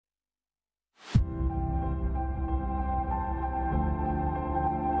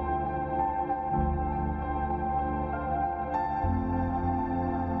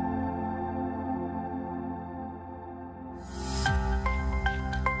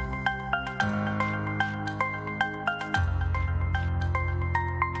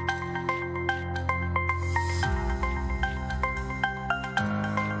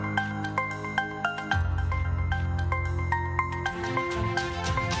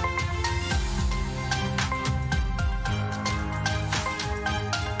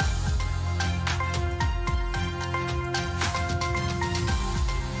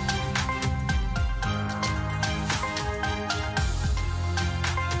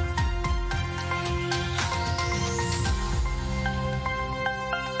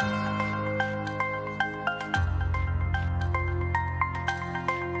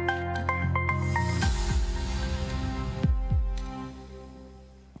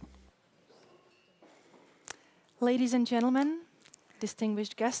Ladies and gentlemen,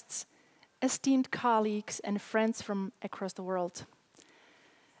 distinguished guests, esteemed colleagues and friends from across the world,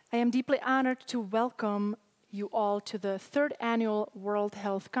 I am deeply honored to welcome you all to the 3rd Annual World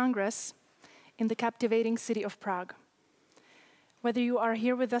Health Congress in the captivating city of Prague. Whether you are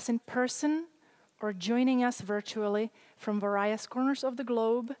here with us in person or joining us virtually from various corners of the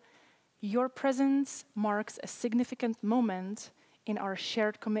globe, your presence marks a significant moment in our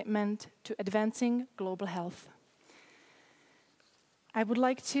shared commitment to advancing global health. I would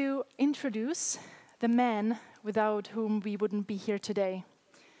like to introduce the man without whom we wouldn't be here today,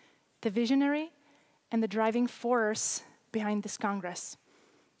 the visionary and the driving force behind this Congress,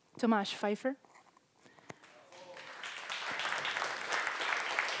 Tomáš Pfeiffer.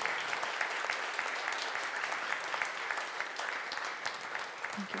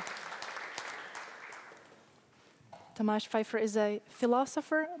 Thank you. Tomáš Pfeiffer is a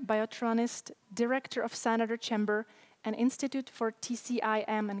philosopher, biotronicist, director of Senator Chamber and Institute for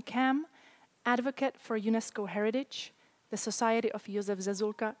TCIM and CAM, advocate for UNESCO Heritage, the Society of Josef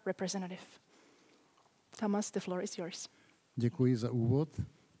Zazulka representative. Thomas, the floor is yours. Děkuji za úvod.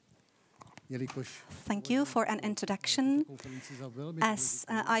 Thank you for an introduction. As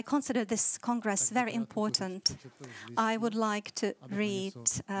I consider this Congress very important, I would like to read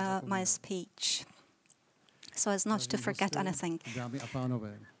my speech so as not to forget anything.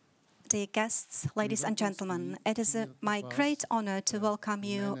 Dear guests, ladies and gentlemen, it is my great honor to welcome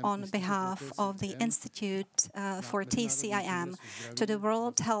you on behalf of the Institute for TCIM to the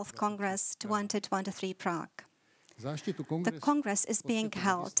World Health Congress 2023 Prague. The Congress is being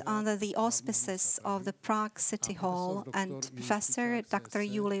held under the auspices of the Prague City Hall, and Professor Dr.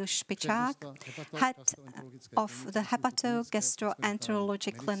 Julius Špičák, head of the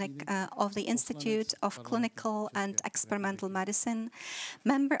Hepato-Gastroenterology Clinic of the Institute of Clinical and Experimental Medicine,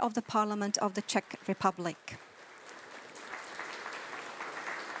 member of the Parliament of the Czech Republic.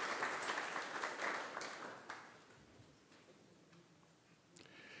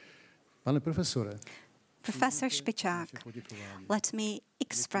 Pane profesore, Professor Špičák, let me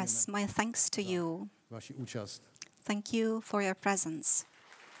express my thanks to you. Thank you for your presence.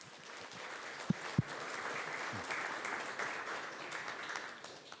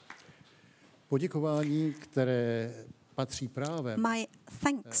 Poděkování, které patří právem. My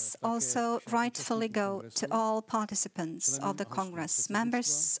thanks also rightfully go to all participants of the Congress,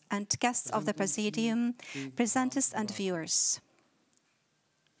 members and guests of the Presidium, presenters and viewers.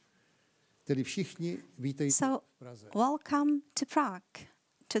 So, welcome to Prague,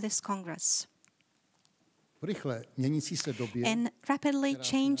 to this Congress. In rapidly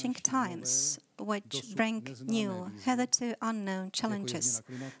changing times, which bring new, hitherto unknown challenges,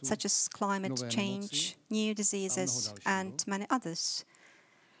 such as climate change, new diseases, and many others,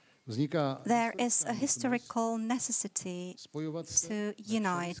 there is a historical necessity to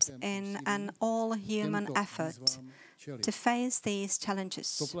unite in an all-human effort to face these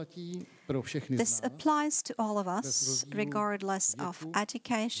challenges. This applies to all of us, regardless of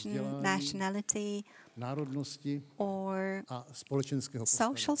education, nationality, or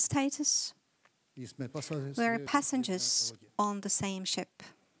social status. We are passengers on the same ship.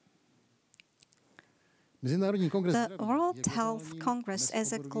 The World Health Congress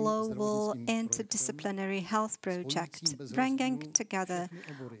is a global interdisciplinary health project bringing together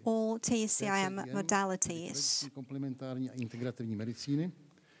all TCIM modalities,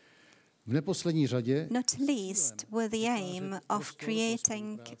 not least with the aim of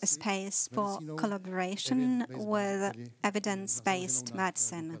creating a space for collaboration with evidence-based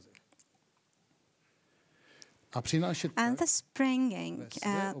medicine. And thus bringing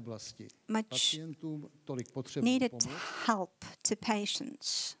much needed help to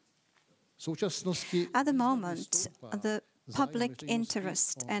patients. At the moment, the public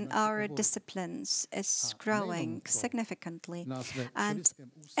interest in our disciplines is growing significantly, and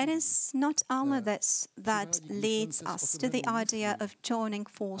it is not only this that leads us to the idea of joining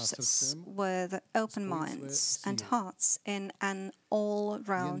forces with open minds and hearts in an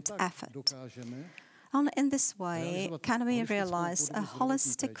all-round effort. Only in this way can we realize a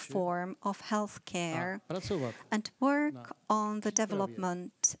holistic form of healthcare and work on the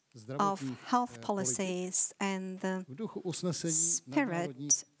development of health policies in the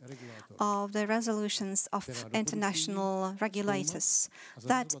spirit of the resolutions of international regulators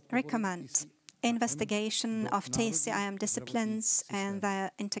that recommend investigation of TCIM disciplines and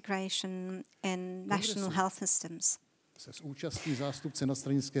their integration in national health systems.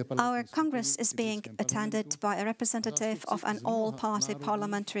 Our Congress is being attended by a representative of an all-party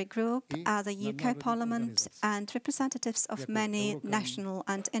parliamentary group at the UK Parliament and representatives of many national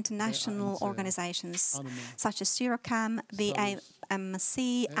and international organizations, such as Eurocam,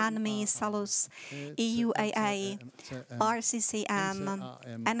 BAMC, ANMI, SALUS, EUAA, RCCM,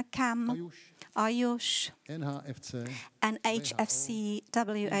 NCAM, Ayush, NHFC,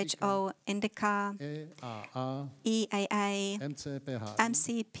 WHO, Indica, EAA,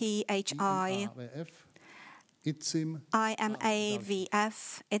 MCPHI,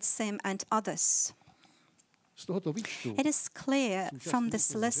 IMAVF, ITSIM, and others. It is clear from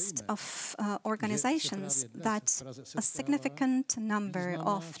this list of organizations that a significant number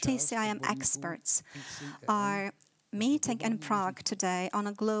of TCIM experts are meeting in Prague today on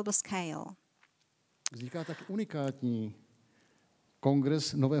a global scale. During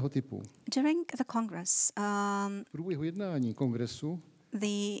the Congress,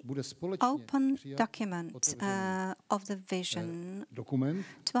 the open document of the Vision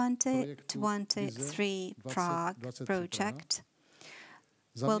 2023 Prague project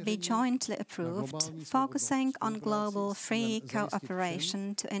will be jointly approved, focusing on global free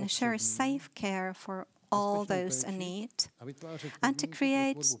cooperation to ensure safe care for all those in need, and to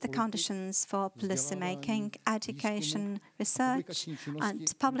create the conditions for policymaking, education, research,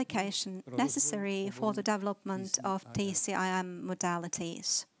 and publication necessary for the development of TCIM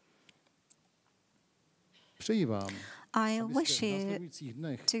modalities. I wish you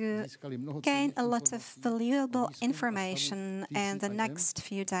to gain a lot of valuable information in the next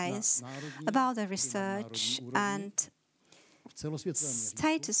few days about the research and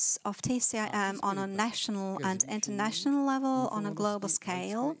status of TCIM on a national and international level, on a global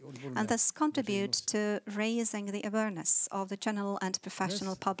scale, and thus contribute to raising the awareness of the general and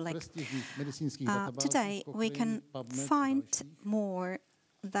professional public. Today, we can find more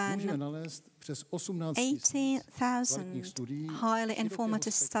than 18,000 highly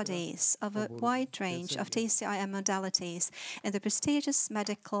informative studies of a wide range of TCIM modalities in the prestigious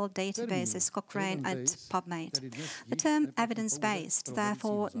medical databases Cochrane and PubMed. The term evidence-based,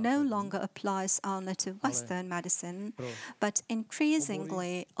 therefore, no longer applies only to Western medicine, but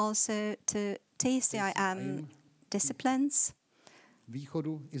increasingly also to TCIM disciplines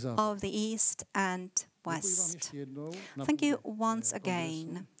of the East and West. Thank you once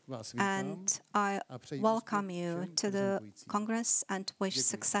again, and I welcome you to the Congress and wish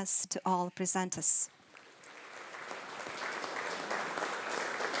success to all presenters.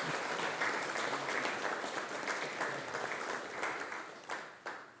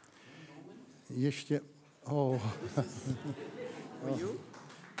 Thank you.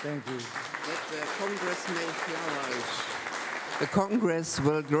 Let the Congress may flourish. The Congress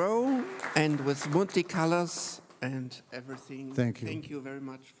will grow and with multicolors and everything. Thank you. Thank you very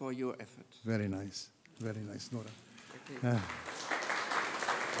much for your effort. Very nice, Nora. Okay.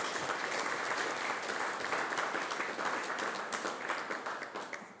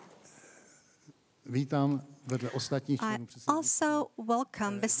 I also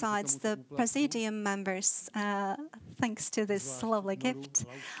welcome, besides the Presidium members, thanks to this lovely gift,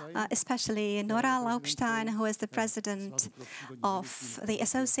 especially Nora Laupstein, who is the president of the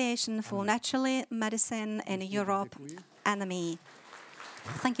Association for Natural Medicine in Europe, ANMI.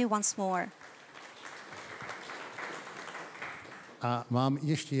 Thank you once more. And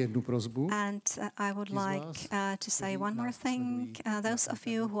I would like to say one more thing. Those of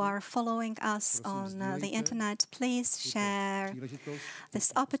you who are following us on the internet, please share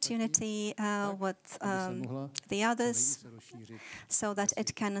this opportunity with the others so that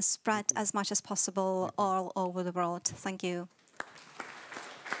it can spread as much as possible all over the world. Thank you.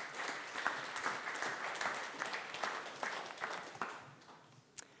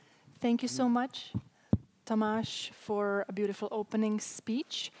 Thank you so much, Tomáš, for a beautiful opening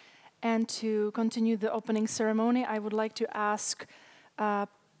speech. And to continue the opening ceremony, I would like to ask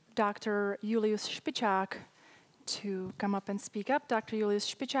Dr. Julius Špičák to come up and speak up. Dr. Julius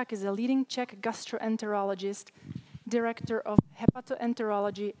Špičák is a leading Czech gastroenterologist, director of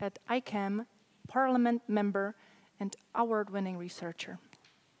hepatoenterology at ICAM, parliament member, and award-winning researcher.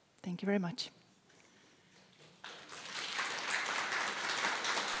 Thank you very much.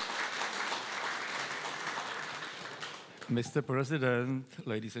 Mr. President,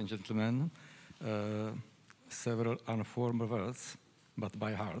 ladies and gentlemen, several unformed words, but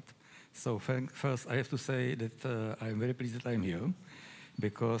by heart. So first I have to say that I'm very pleased that I'm here,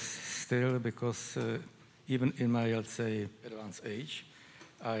 because even in my, let's say, advanced age,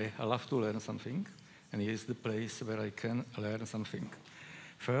 I love to learn something, and here is the place where I can learn something.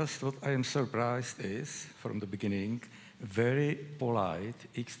 First, what I am surprised is, from the beginning, very polite,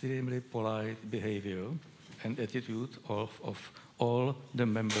 extremely polite behavior and attitude of all the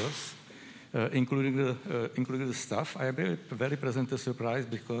members, including the staff. I am very, very pleasantly surprised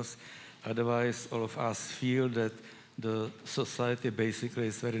because otherwise all of us feel that the society basically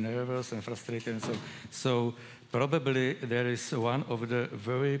is very nervous and frustrated and so on. So probably there is one of the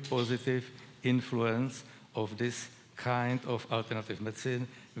very positive influence of this kind of alternative medicine,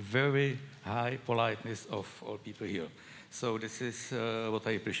 very high politeness of all people here. So this is what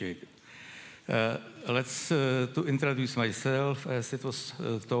I appreciate. To introduce myself, as it was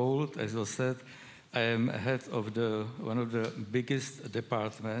told, as was said, I am head of one of the biggest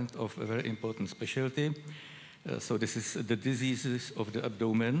department of a very important specialty. So this is the diseases of the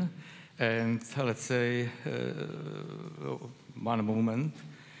abdomen. And let's say, one moment,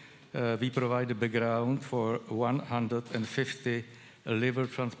 we provide the background for 150 liver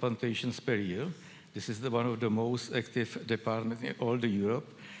transplantations per year. This is one of the most active departments in all Europe.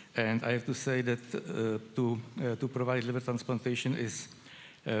 And I have to say that to provide liver transplantation is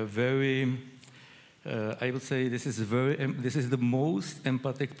very, I would say this is the most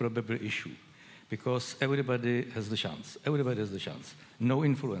empathic probably issue, because everybody has the chance. Everybody has the chance. No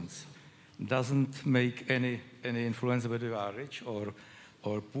influence. Doesn't make any influence whether you are rich or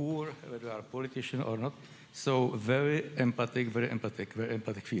poor, whether you are a politician or not. So very empathic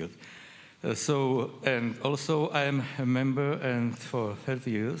field. And also I am a member, and for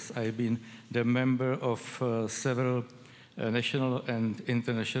 30 years I've been the member of several national and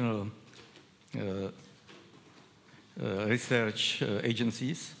international research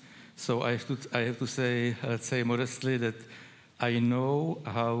agencies. So I have to say, let's say modestly, that I know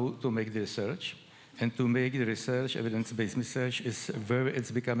how to make the research, and to make the research, evidence-based research,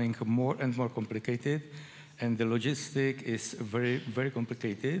 it's becoming more and more complicated, and the logistic is very, very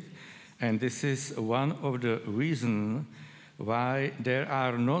complicated. And this is one of the reasons why there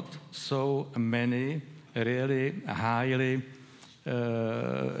are not so many really high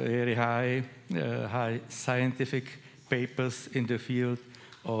scientific papers in the field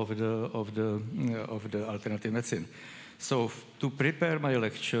of the alternative medicine. So to prepare my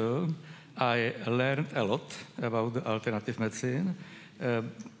lecture, I learned a lot about the alternative medicine.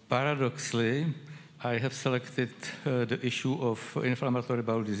 Paradoxically, I have selected the issue of inflammatory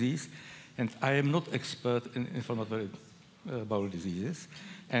bowel disease, and I am not expert in inflammatory bowel diseases,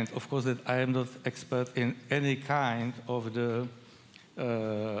 and of course that I am not expert in any kind of the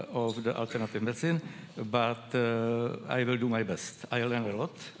alternative medicine, but I will do my best. I learn a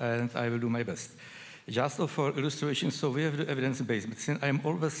lot, and I will do my best. Just for illustration, so we have the evidence-based medicine. I am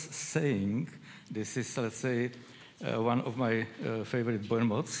always saying, this is, let's say, one of my favorite bon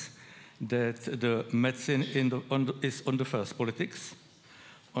mots, that the medicine is on the first politics,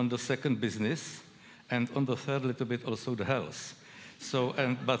 on the second business, and on the third little bit also the health. So,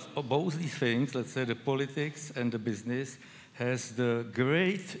 but both these things, let's say the politics and the business, has the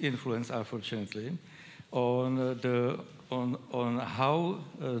great influence, unfortunately, on how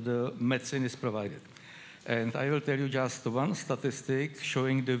the medicine is provided. And I will tell you just one statistic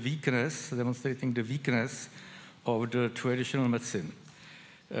showing the weakness, demonstrating the weakness of the traditional medicine.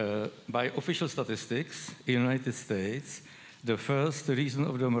 By official statistics in the United States, the first reason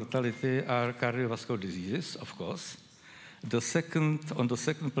of the mortality are cardiovascular diseases, of course. On the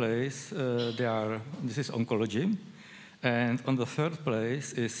second place, this is oncology. And on the third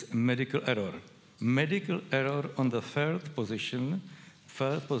place is medical error. Medical error on the third position.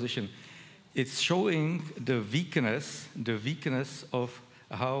 It's showing the weakness of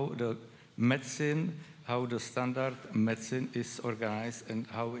how the medicine, how the standard medicine is organized and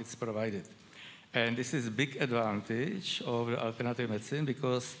how it's provided. And this is a big advantage of the alternative medicine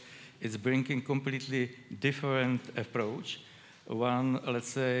because it's bringing completely different approach. One, let's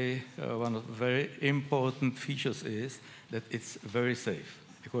say, one of the very important features is that it's very safe,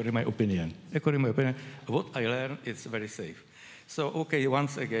 according to my opinion. What I learned, it's very safe. So, okay,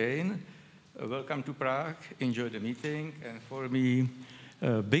 once again, welcome to Prague, enjoy the meeting, and for me,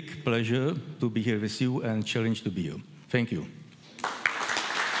 a big pleasure to be here with you and challenge to be you. Thank you.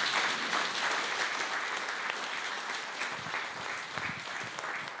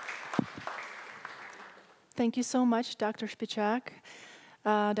 Thank you so much, Dr. Špičák.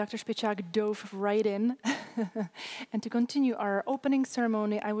 Dr. Špičák dove right in. And to continue our opening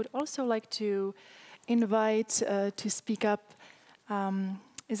ceremony, I would also like to invite to speak up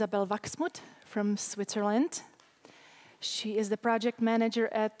Isabel Wachsmuth from Switzerland. She is the project manager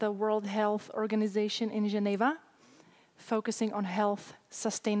at the World Health Organization in Geneva, focusing on health,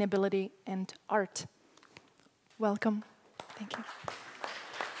 sustainability, and art. Welcome. Thank you.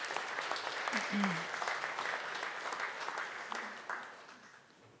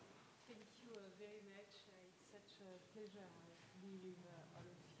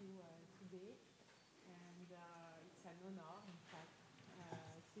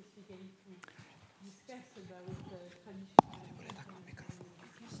 specifically to discuss about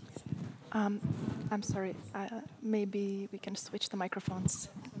I'm sorry, maybe we can switch the microphones.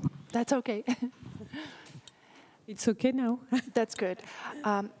 That's okay. It's okay now? That's good.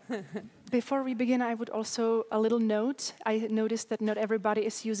 Before we begin, I would also, a little note. I noticed that not everybody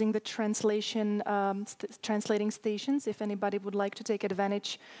is using the translating stations. If anybody would like to take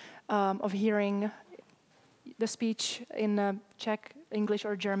advantage of hearing the speech in Czech, English,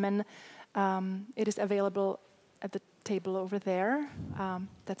 or German, it is available at the table over there.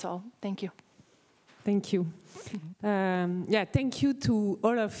 That's all. Thank you. Thank you. Thank you to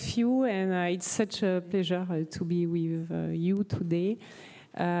all of you, and it's such a pleasure to be with you today.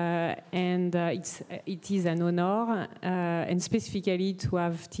 It is an honor, and specifically to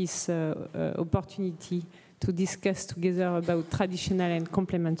have this opportunity to discuss together about traditional and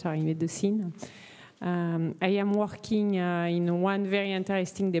complementary medicine. I am working in one very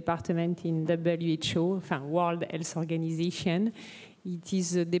interesting department in WHO, World Health Organization. It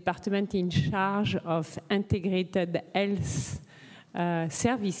is a department in charge of integrated health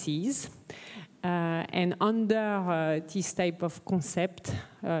services. And under this type of concept,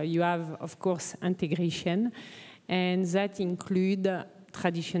 you have, of course, integration, and that includes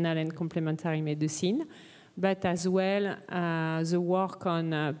traditional and complementary medicine, but as well the work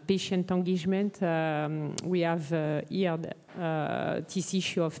on patient engagement. We have heard this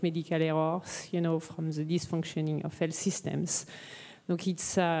issue of medical errors, from the dysfunctioning of health systems. Donc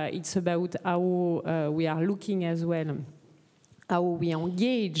it's about how we are looking as well how we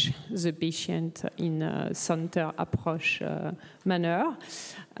engage the patient in a center approach manner,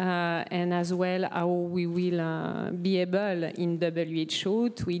 and as well how we will be able in WHO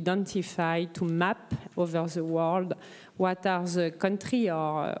to identify, to map over the world what are the country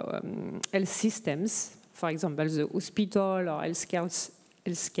or health systems, for example, the hospital or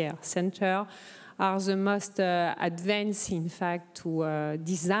healthcare center, are the most advanced, in fact, to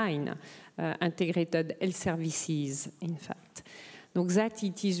design integrated health services, in fact. So that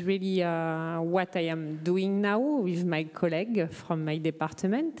it is really what I am doing now with my colleague from my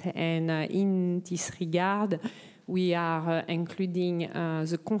department. And in this regard, we are including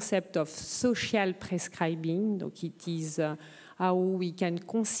the concept of social prescribing. So it is how we can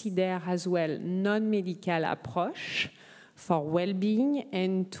consider as well non-medical approach for well-being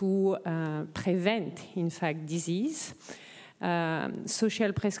and to prevent, in fact, disease.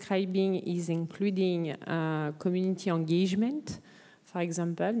 Social prescribing is including community engagement, for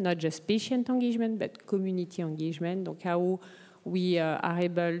example, not just patient engagement, but community engagement. Donc how we are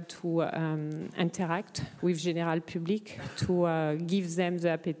able to interact with general public to give them the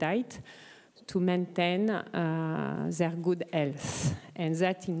appetite to maintain their good health. And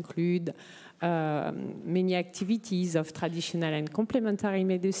that includes many activities of traditional and complementary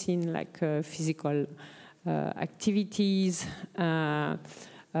medicine, like physical activities,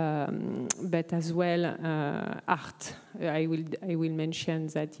 but as well art. I will mention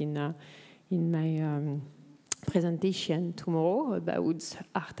that in my presentation tomorrow about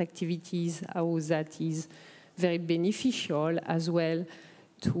art activities, how that is very beneficial as well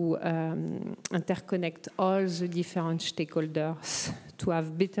to interconnect all the different stakeholders to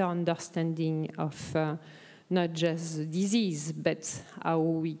have better understanding of not just the disease, but how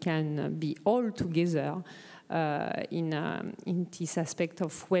we can be all together in this aspect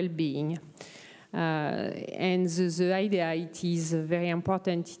of well-being. And the idea, it is very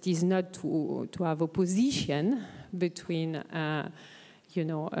important, it is not to have opposition between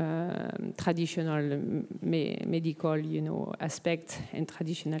traditional medical aspect and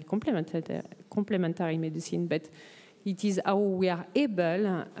traditional complementary medicine, but it is how we are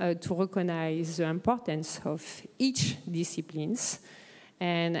able to recognize the importance of each disciplines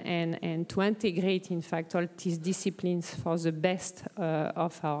and to integrate, in fact, all these disciplines for the best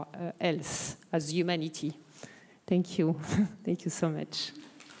of our health as humanity. Thank you. Thank you so much.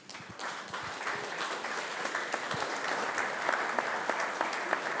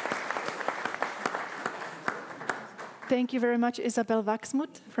 Thank you very much, Isabel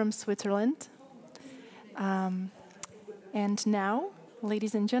Wachsmuth from Switzerland. And now,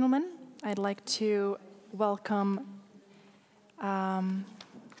 ladies and gentlemen, I'd like to welcome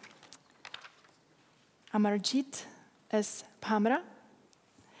Amarjit S. Pamra,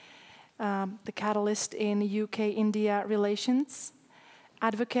 the catalyst in UK-India relations,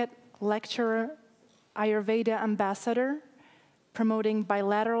 advocate, lecturer, Ayurveda ambassador, promoting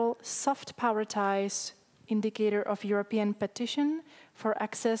bilateral soft power ties, indicator of European petition for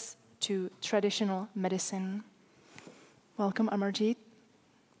access to traditional medicine. Welcome, Amarjit.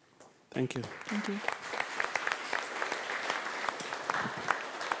 Thank you. Thank you.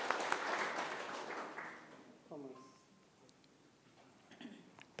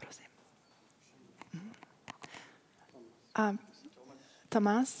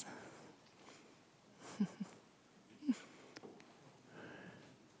 Tamás.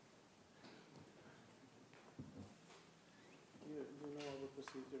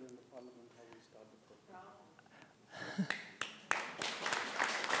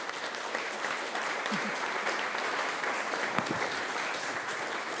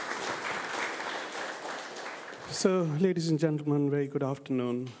 So, ladies and gentlemen, very good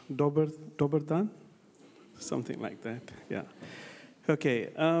afternoon. Dobar dan? Something like that, yeah. Okay,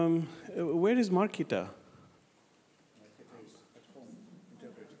 where is Markita?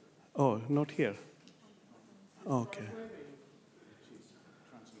 Oh, not here. Okay.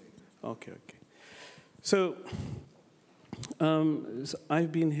 Okay. So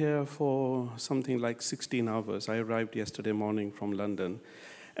I've been here for something like 16 hours. I arrived yesterday morning from London,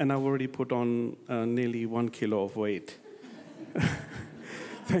 and I've already put on nearly 1 kilo of weight.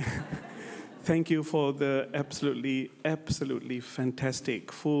 Thank you for the absolutely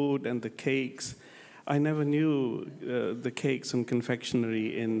fantastic food and the cakes. I never knew the cakes and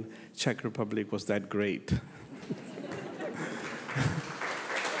confectionery in Czech Republic was that great.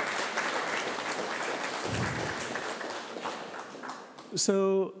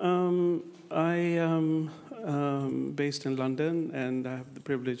 So I am based in London, and I have the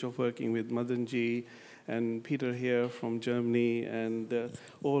privilege of working with Madanji and Peter here from Germany, and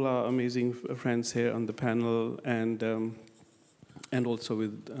all our amazing friends here on the panel, and also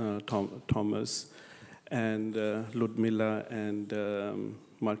with Thomas and Ludmila and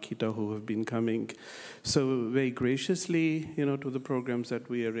Markita, who have been coming so very graciously, to the programs that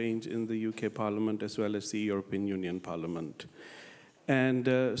we arrange in the UK Parliament as well as the European Union Parliament. And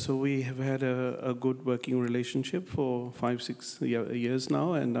so we have had a good working relationship for 5-6 years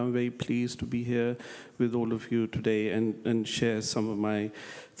now, and I'm very pleased to be here with all of you today and share some of my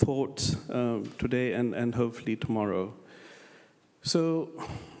thoughts today and hopefully tomorrow. So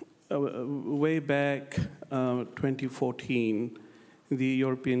way back 2014, the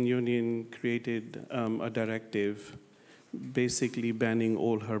European Union created a directive basically banning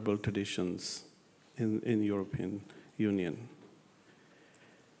all herbal traditions in European Union.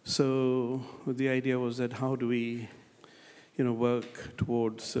 So the idea was that how do we, work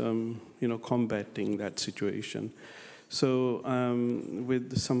towards, combating that situation. So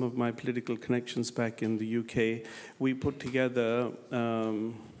with some of my political connections back in the UK, we put together a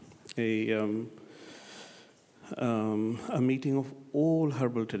meeting of all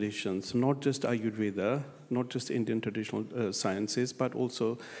herbal traditions, not just Ayurveda, not just Indian traditional sciences, but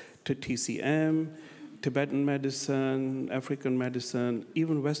also to TCM, Tibetan medicine, African medicine,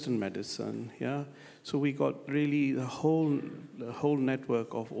 even Western medicine, yeah? So we got really the whole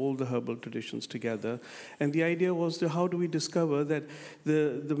network of all the herbal traditions together. And the idea was how do we discover that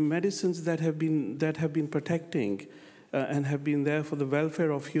the medicines that have been protecting and have been there for the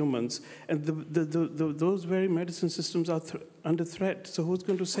welfare of humans, and those very medicine systems are under threat. So who's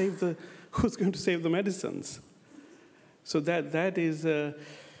going to save the medicines? So that is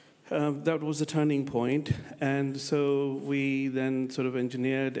that was a turning point, and so we then sort of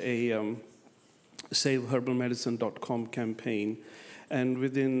engineered a SaveHerbalMedicine.com campaign, and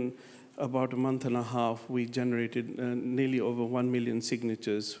within about a month and a half, we generated nearly over 1 million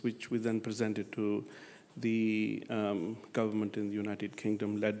signatures, which we then presented to the government in the United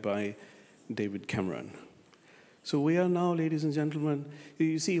Kingdom, led by David Cameron. So we are now, ladies and gentlemen,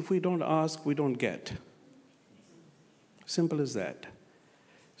 you see, if we don't ask, we don't get. Simple as that.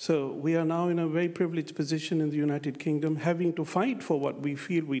 So we are now in a very privileged position in the United Kingdom, having to fight for what we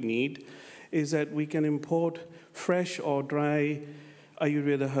feel we need, is that we can import fresh or dry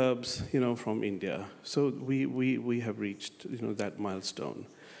Ayurveda herbs, from India. So we have reached, that milestone.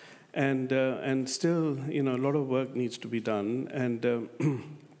 And still, a lot of work needs to be done. And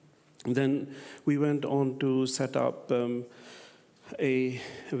then we went on to set up a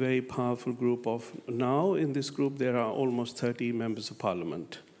very powerful group of, now in this group there are almost 30 members of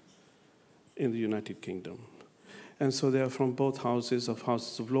parliament in the United Kingdom. And so they are from both Houses of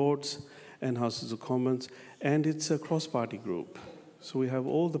Lords and Houses of Commons, and it's a cross-party group. So we have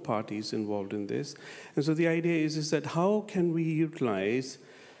all the parties involved in this. And so the idea is that how can we utilize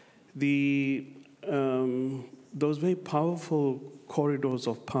those very powerful corridors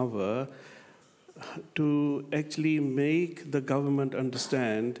of power to actually make the government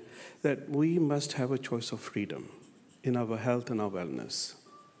understand that we must have a choice of freedom in our health and our wellness.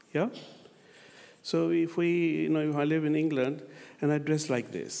 Yeah? So if if I live in England and I dress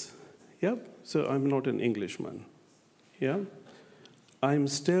like this, yeah? So I'm not an Englishman, yeah? I'm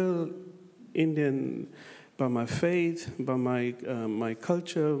still Indian by my faith, by my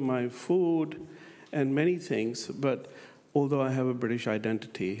culture, my food, and many things, but although I have a British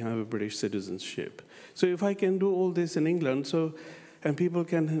identity, I have a British citizenship. So if I can do all this in England, and people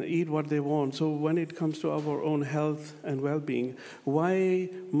can eat what they want, so when it comes to our own health and well-being, why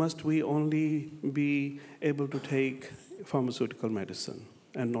must we only be able to take pharmaceutical medicine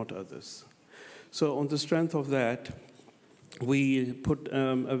and not others? So on the strength of that, we put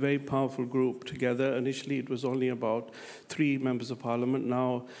a very powerful group together. Initially, it was only about 3 members of parliament.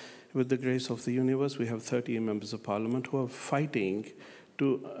 Now, with the grace of the universe, we have 30 members of parliament who are fighting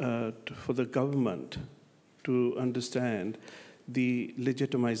for the government to understand the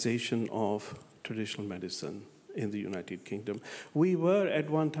legitimization of traditional medicine in the United Kingdom. We were at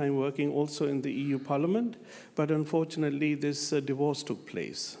one time working also in the EU Parliament, but unfortunately this divorce took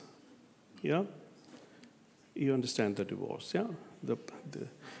place. Yeah? You understand the divorce, yeah? The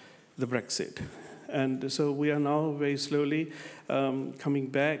Brexit. And so we are now very slowly coming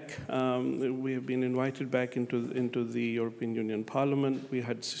back. We have been invited back into the European Union Parliament. We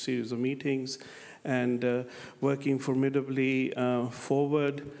had a series of meetings and working formidably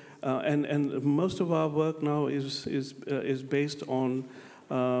forward. And most of our work now is based on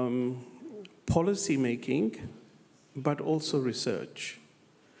policy making, but also research.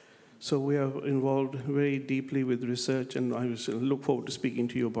 So we are involved very deeply with research, and I look forward to speaking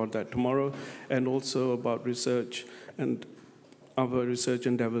to you about that tomorrow, and also about research and our research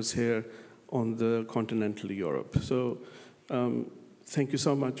endeavors here on the continental Europe. So thank you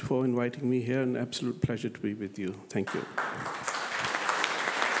so much for inviting me here, an absolute pleasure to be with you. Thank you.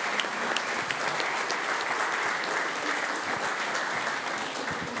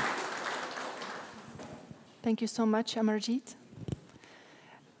 Thank you so much, Amarjit.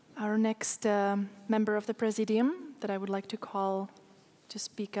 Our next member of the Presidium that I would like to call to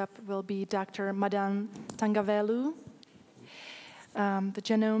speak up will be Dr. Madan Tangavelu, the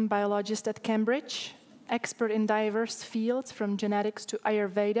genome biologist at Cambridge, expert in diverse fields from genetics to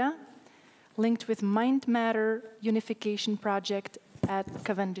Ayurveda, linked with mind-matter unification project at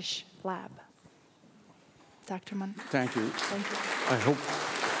Cavendish Lab. Dr. Mann. Thank you. Thank you.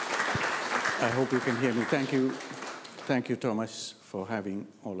 I hope you can hear me. Thank you, Thomas, for having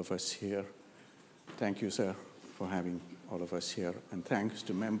all of us here. Thank you, sir, for having all of us here. And thanks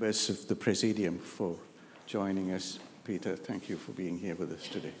to members of the Presidium for joining us. Peter, thank you for being here with us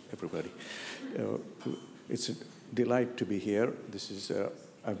today, everybody. It's a delight to be here.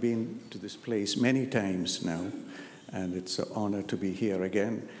 I've been to this place many times now, and it's an honor to be here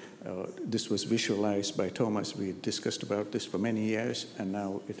again. This was visualized by Thomas. We discussed about this for many years, and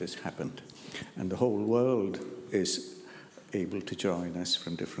now it has happened. And the whole world is able to join us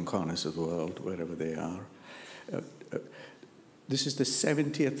from different corners of the world, wherever they are. This is the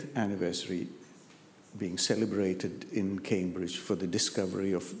 70th anniversary being celebrated in Cambridge for the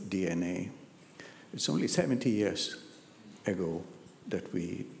discovery of DNA. It's only 70 years ago that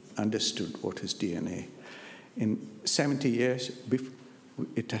we understood what is DNA. In 70 years,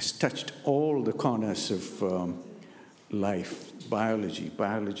 it has touched all the corners of life,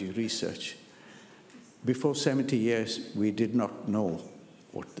 biology research. Before 70 years, we did not know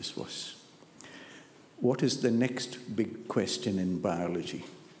what this was. What is the next big question in biology?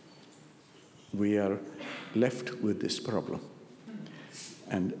 We are left with this problem.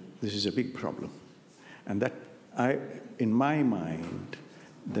 And this is a big problem. And that, in my mind,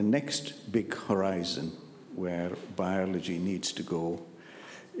 the next big horizon where biology needs to go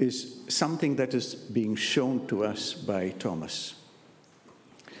is something that is being shown to us by Thomas.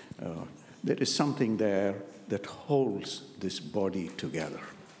 There is something there that holds this body together,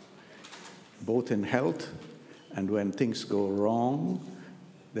 both in health and when things go wrong.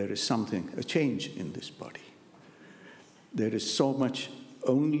 There is a change in this body. There is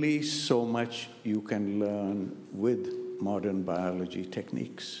only so much you can learn with modern biology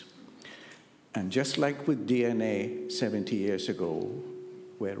techniques. And just like with DNA 70 years ago,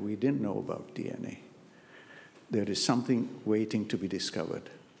 where we didn't know about DNA, there is something waiting to be discovered.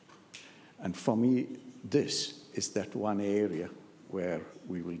 And for me, this is that one area where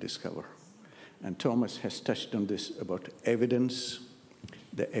we will discover. And Thomas has touched on this about evidence.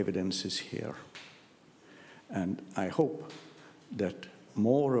 The evidence is here. And I hope that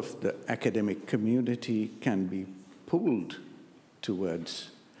more of the academic community can be pulled towards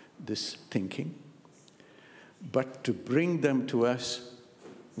this thinking. But to bring them to us,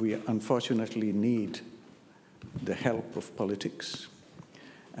 we unfortunately need the help of politics.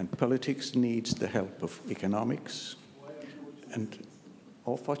 And politics needs the help of economics. And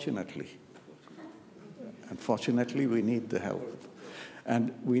unfortunately, we need the help.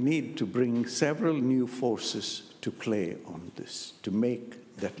 And we need to bring several new forces to play on this, to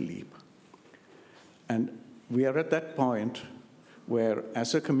make that leap. And we are at that point where,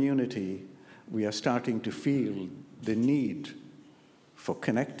 as a community, we are starting to feel the need for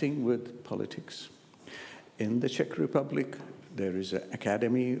connecting with politics. In the Czech Republic, there is an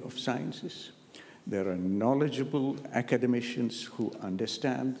Academy of Sciences. There are knowledgeable academicians who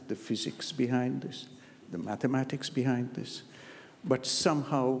understand the physics behind this, the mathematics behind this. But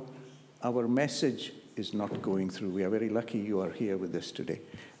somehow, our message is not going through. We are very lucky you are here with us today.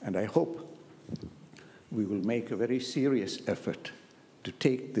 And I hope we will make a very serious effort to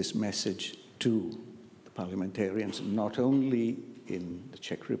take this message to the parliamentarians, not only in the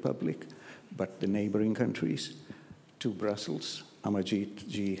Czech Republic, but the neighboring countries, to Brussels. Amarjit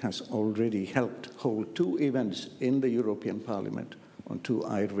ji has already helped hold 2 events in the European Parliament on 2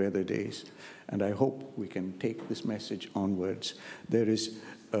 Ayurveda days. And I hope we can take this message onwards. There is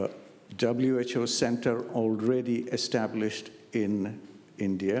a WHO center already established in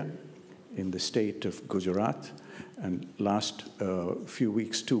India, in the state of Gujarat. And last few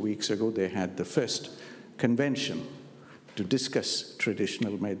weeks, 2 weeks ago, they had the first convention to discuss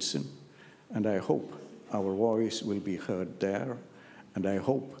traditional medicine. And I hope our voice will be heard there. And I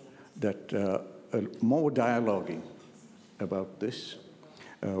hope that more dialoguing about this.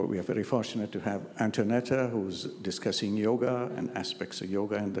 We are very fortunate to have Antonetta, who's discussing yoga and aspects of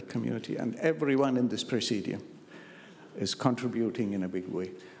yoga in the community. And everyone in this presidium is contributing in a big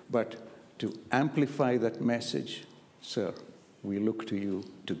way. But to amplify that message, sir, we look to you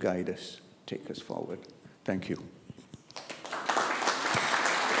to guide us, take us forward. Thank you.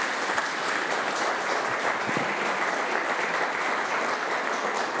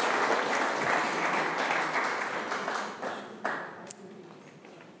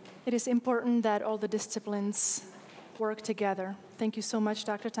 It is important that all the disciplines work together. Thank you so much,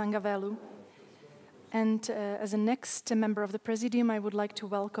 Dr. Tangavelu. And as a next member of the Presidium, I would like to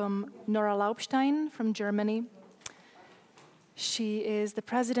welcome Nora Laubstein from Germany. She is the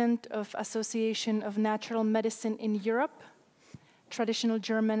president of Association of Natural Medicine in Europe, traditional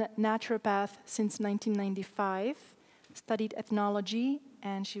German naturopath since 1995, studied ethnology,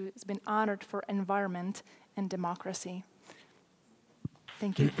 and she has been honored for environment and democracy.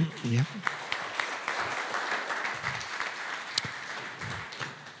 Thank you. Yeah.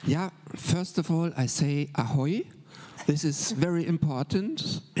 Yeah, first of all, I say ahoy. This is very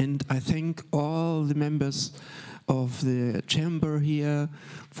important, and I thank all the members of the chamber here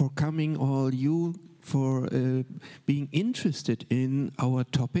for coming, all you for being interested in our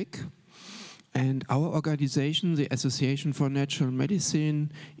topic. And our organization, the Association for Natural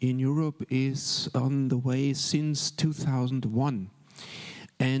Medicine in Europe, is on the way since 2001.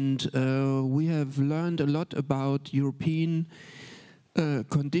 And we have learned a lot about European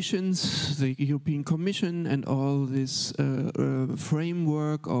conditions, the European Commission, and all this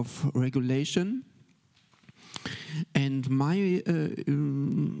framework of regulation. And my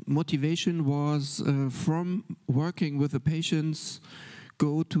motivation was from working with the patients,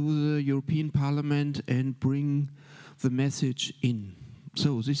 go to the European Parliament and bring the message in.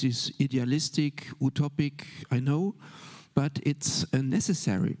 So this is idealistic, utopic, I know, but it's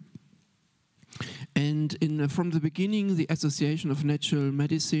necessary. And from the beginning, the Association of Natural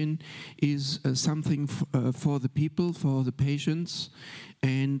Medicine is something for the people, for the patients,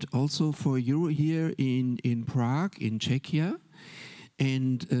 and also for you here in Prague, in Czechia.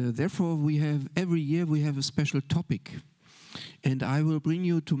 And therefore, we have every year we have a special topic. And I will bring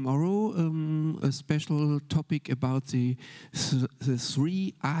you tomorrow a special topic about the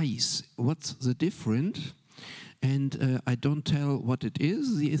 3 I's. What's the difference? And I don't tell what it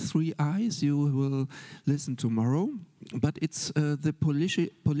is, the 3 I's, you will listen tomorrow. But it's the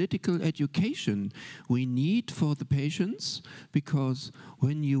political education we need for the patients, because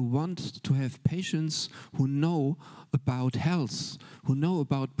when you want to have patients who know about health, who know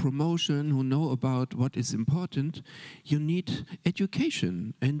about promotion, who know about what is important, you need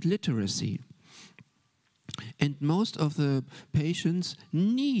education and literacy. And most of the patients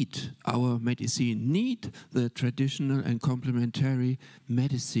need our medicine, need the traditional and complementary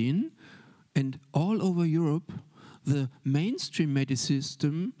medicine. And all over Europe, the mainstream medicine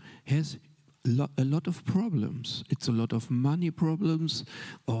system has a lot of problems. It's a lot of money problems.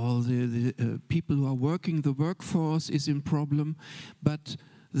 All the people who are working, the workforce is in problem. But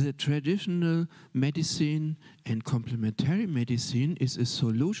the traditional medicine and complementary medicine is a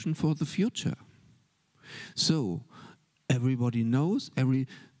solution for the future. So everybody knows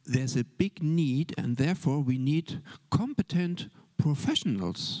there's a big need, and therefore we need competent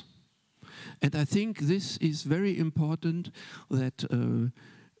professionals. And I think this is very important, that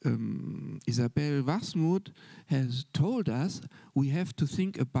Isabel Wachsmuth has told us, we have to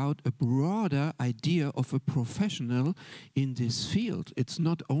think about a broader idea of a professional in this field. It's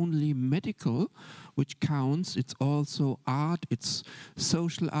not only medical, which counts, it's also art, it's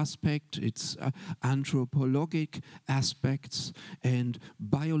social aspect, it's anthropologic aspects and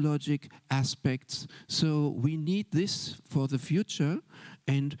biologic aspects. So we need this for the future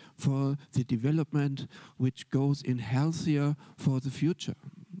and for the development which goes in healthier for the future.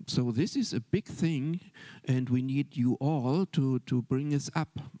 So this is a big thing, and we need you all to bring us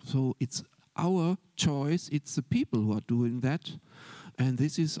up. So it's our choice, it's the people who are doing that. And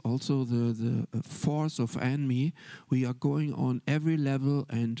this is also the force of ANMI. We are going on every level,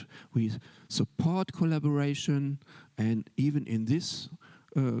 and we support collaboration. And even in this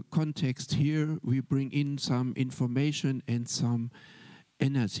context here, we bring in some information and some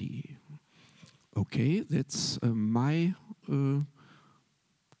energy. Okay, that's my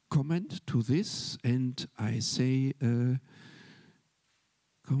comment to this, and I say,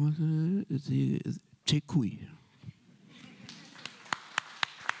 Čekuji.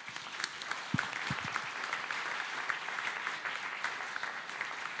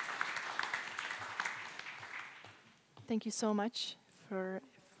 Thank you so much for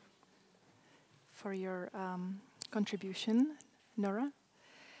your contribution, Nora.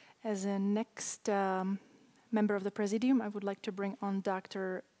 As a next member of the Presidium, I would like to bring on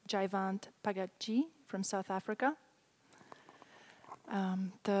Dr. Jaivant Pagatji from South Africa.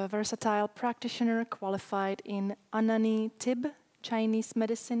 The versatile practitioner qualified in Anani Tib, Chinese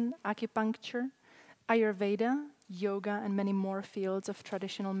medicine, acupuncture, Ayurveda, yoga, and many more fields of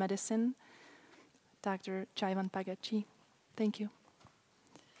traditional medicine. Dr. Jaivant Pagatji, thank you.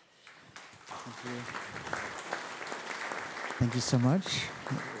 Thank you. Thank you so much.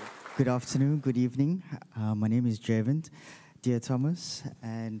 Good afternoon, good evening. My name is Jaivant. Dear Thomas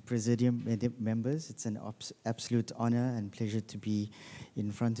and Presidium members, it's an absolute honor and pleasure to be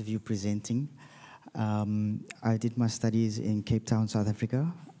in front of you presenting. I did my studies in Cape Town, South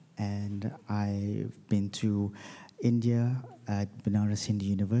Africa, and I've been to India at Banaras Hindu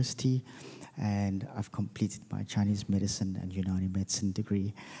University, and I've completed my Chinese medicine and Unani medicine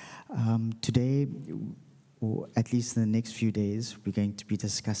degree. Today, or at least in the next few days, we're going to be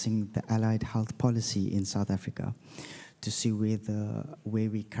discussing the allied health policy in South Africa to see where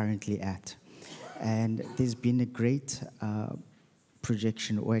we're currently at. And there's been a great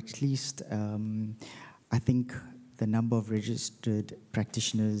projection, or at least I think the number of registered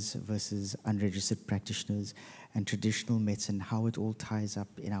practitioners versus unregistered practitioners and traditional medicine, how it all ties up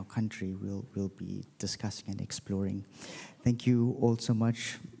in our country, we'll be discussing and exploring. Thank you all so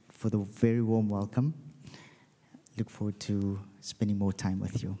much for the very warm welcome. Look forward to spending more time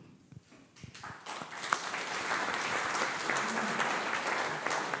with you.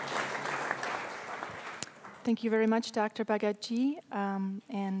 Thank you very much, Dr. Pagatji.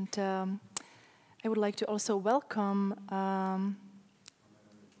 I would like to also welcome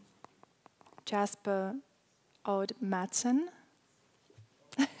Jasper Odd Madsen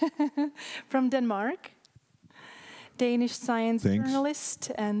from Denmark, Danish science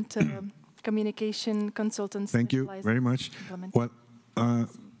journalist and communication consultant. Thank you very much. Well,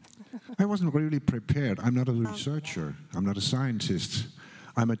 I wasn't really prepared. I'm not a researcher. I'm not a scientist.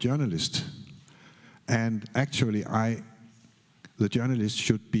 I'm a journalist. And actually, the journalist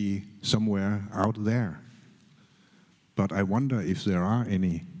should be somewhere out there. But I wonder if there are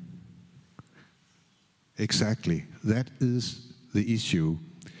any. Exactly. That is the issue.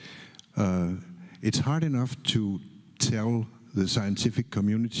 It's hard enough to tell the scientific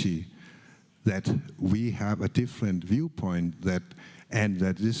community that we have a different viewpoint and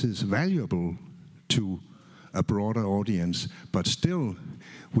that this is valuable to a broader audience, but still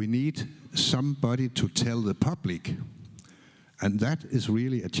we need somebody to tell the public, and that is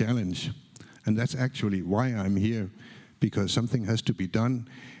really a challenge. And that's actually why I'm here, because something has to be done.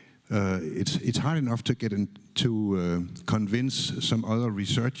 It's hard enough to get to convince some other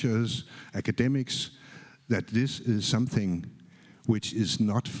researchers, academics, that this is something which is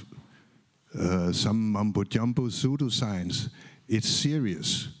not some mumbo-jumbo pseudoscience. It's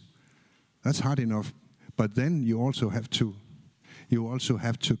serious. That's hard enough. But then you also have to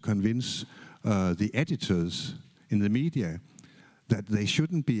convince the editors in the media that they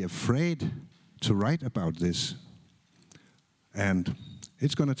shouldn't be afraid to write about this. And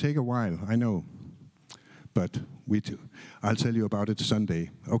it's going to take a while, I know. But I'll tell you about it Sunday.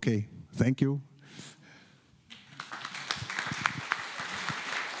 Okay, thank you.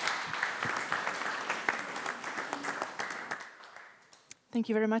 Thank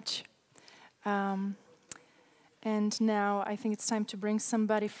you very much. And now I think it's time to bring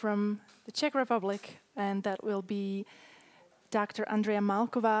somebody from the Czech Republic, and that will be Dr. Andrea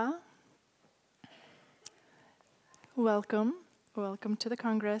Malková. Welcome. Welcome to the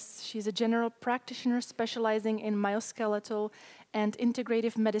Congress. She's a general practitioner specializing in musculoskeletal and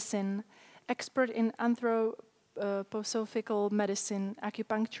integrative medicine, expert in anthroposophical medicine,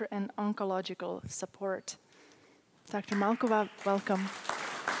 acupuncture, and oncological support. Dr. Malková, welcome.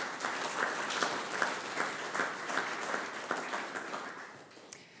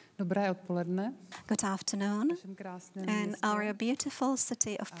 Dobré odpoledne. Good afternoon. In our beautiful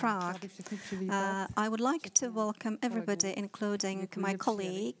city of Prague, I would like to welcome everybody, including my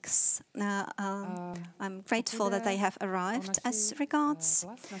colleagues. I'm grateful that they have arrived. As regards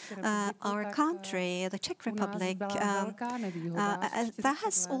our country, the Czech Republic, there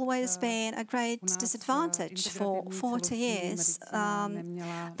has always been a great disadvantage for 40 years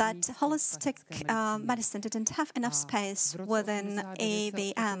that holistic medicine didn't have enough space within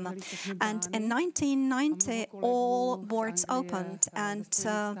ABM. And in 1990, all boards opened, and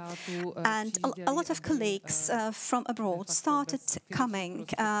a lot of colleagues from abroad started coming.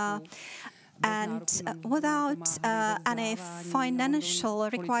 And without any financial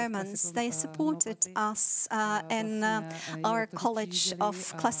requirements, they supported us in our College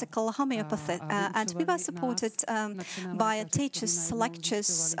of Classical Homeopathy. And we were supported by teachers,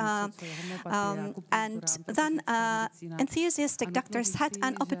 lectures, and then enthusiastic doctors had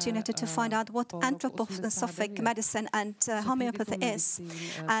an opportunity to find out what anthroposophic medicine and homeopathy is.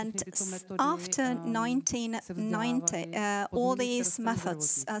 And after 1990, all these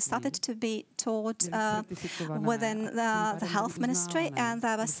methods started to be taught within the health ministry, and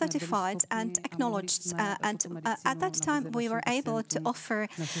they were certified and acknowledged. And at that time, we were able to offer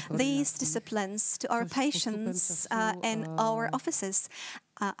these disciplines to our patients in our offices.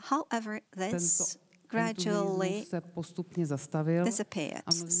 However, this gradually disappeared.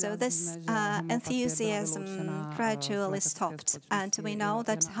 So this enthusiasm gradually stopped. And we know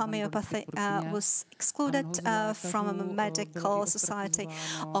that homeopathy was excluded from a medical society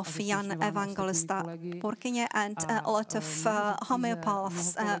of Jan Evangelista Purkyně, and a lot of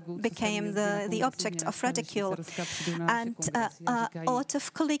homeopaths became the object of ridicule. And a lot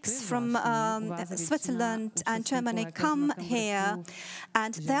of colleagues from Switzerland and Germany come here,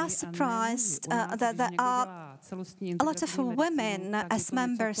 and they are surprised that there are a lot of women as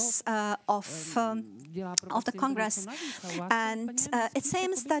members of the Congress, and it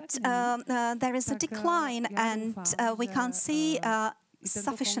seems that there is a decline, and we can't see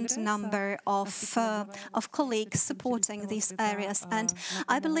sufficient number of colleagues supporting these areas. And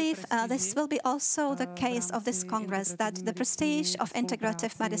I believe this will be also the case of this Congress, that the prestige of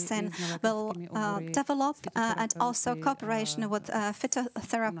integrative medicine will develop, and also cooperation with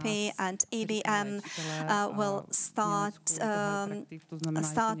phytotherapy and EBM will start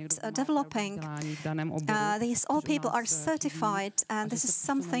developing. These all people are certified, and this is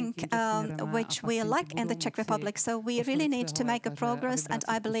something which we lack in the Czech Republic. So we really need to make a progress, and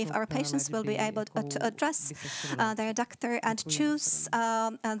I believe our patients will be able to address their doctor and choose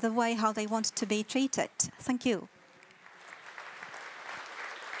the way how they want to be treated. Thank you.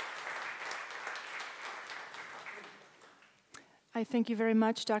 I thank you very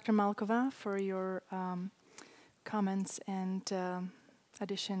much, Dr. Malková, for your comments and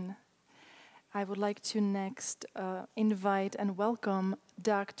addition. I would like to next invite and welcome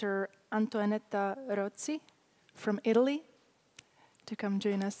Dr. Antoinetta Rozzi from Italy to come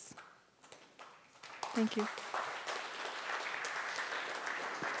join us. Thank you.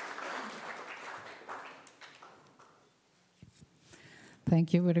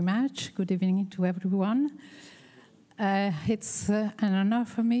 Thank you very much. Good evening to everyone. It's an honor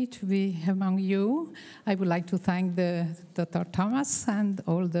for me to be among you. I would like to thank Dr. Thomas and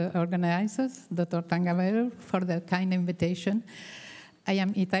all the organizers, Dr. Tangaveru, for the kind invitation. I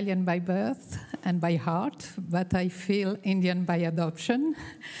am Italian by birth and by heart, but I feel Indian by adoption.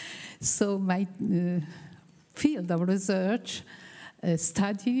 So my field of research,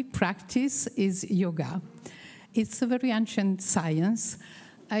 study, practice is yoga. It's a very ancient science.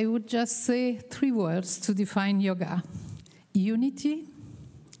 I would just say 3 words to define yoga: unity,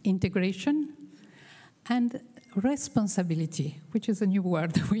 integration, and responsibility, which is a new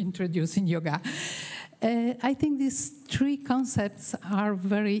word we introduce in yoga. I think these 3 concepts are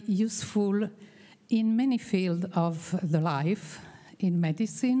very useful in many fields of the life, in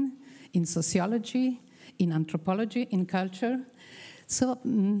medicine, in sociology, in anthropology, in culture. So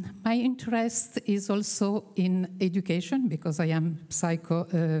my interest is also in education, because I am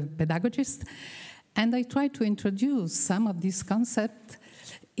psychopedagogist, and I try to introduce some of these concepts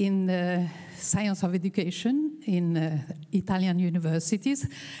in science of education in Italian universities.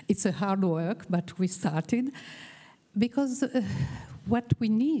 It's a hard work, but we started because what we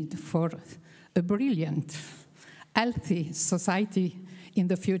need for a brilliant, healthy society in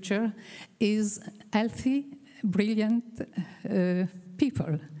the future is healthy, brilliant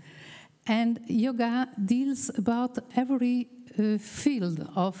people. And yoga deals about every field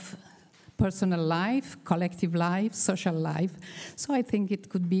of personal life, collective life, social life. So I think it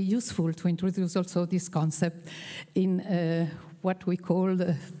could be useful to introduce also this concept in what we call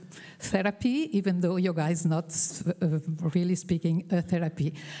therapy, even though yoga is not really speaking a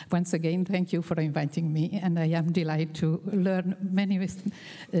therapy. Once again, thank you for inviting me, and I am delighted to learn many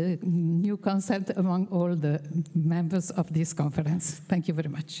new concepts among all the members of this conference. Thank you very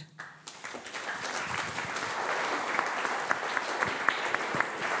much.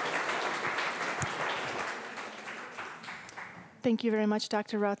 Thank you very much,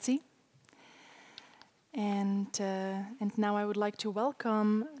 Dr. Razzi. And now I would like to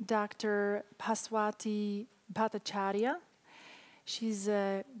welcome Dr. Paswati Bhattacharya. She's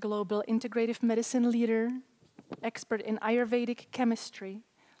a global integrative medicine leader, expert in Ayurvedic chemistry,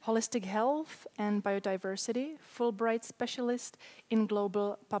 holistic health and biodiversity, Fulbright specialist in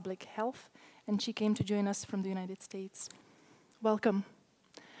global public health, and she came to join us from the United States. Welcome.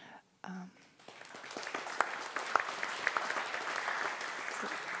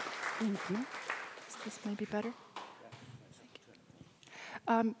 Thank you. This might be better.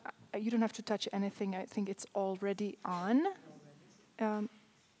 You don't have to touch anything. I think it's already on. I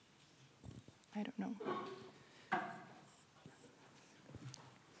don't know.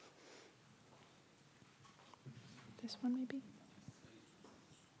 This one maybe?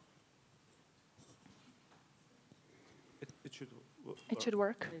 It should work. It should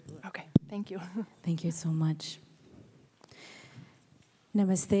work? Okay, thank you. Thank you so much.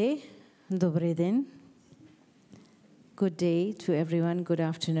 Namaste, Dobry din. Good day to everyone, good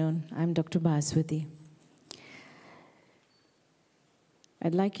afternoon. I'm Dr. Baswati.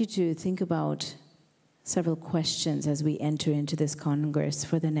 I'd like you to think about several questions as we enter into this Congress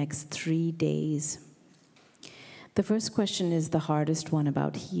for the next 3 days. The first question is the hardest one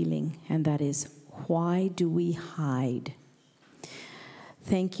about healing, and that is, why do we hide?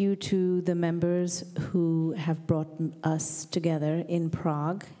 Thank you to the members who have brought us together in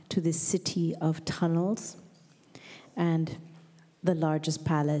Prague to this city of tunnels and the largest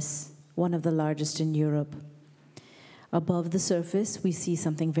palace, one of the largest in Europe. Above the surface, we see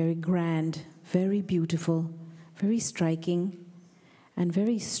something very grand, very beautiful, very striking, and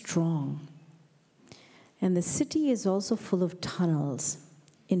very strong. And the city is also full of tunnels.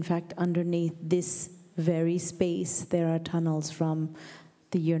 In fact, underneath this very space, there are tunnels from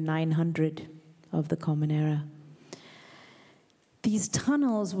the year 900 of the Common Era. These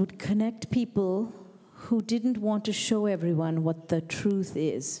tunnels would connect people who didn't want to show everyone what the truth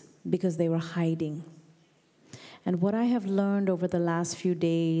is because they were hiding. And what I have learned over the last few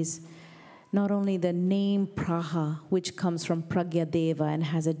days, not only the name Praha, which comes from Pragyadeva and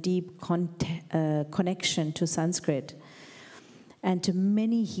has a deep connection to Sanskrit, and to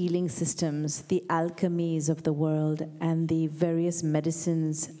many healing systems, the alchemies of the world, and the various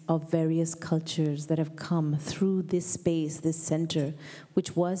medicines of various cultures that have come through this space, this center,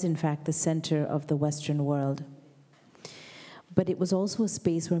 which was in fact the center of the Western world. But it was also a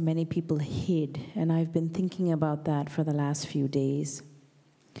space where many people hid, and I've been thinking about that for the last few days.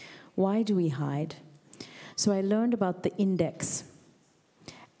 Why do we hide? So I learned about the index,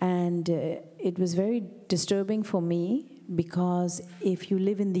 and it was very disturbing for me, because if you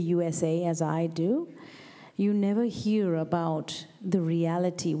live in the USA, as I do, you never hear about the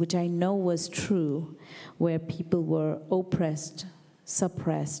reality, which I know was true, where people were oppressed,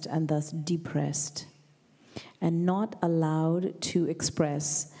 suppressed, and thus depressed, and not allowed to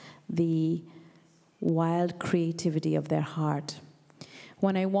express the wild creativity of their heart.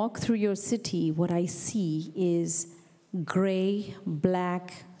 When I walk through your city, what I see is gray,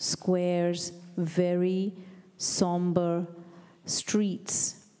 black squares, very somber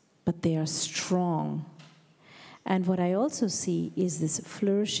streets, but they are strong. And what I also see is this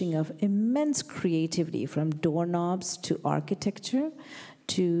flourishing of immense creativity, from doorknobs to architecture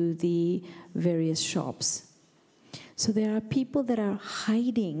to the various shops. So there are people that are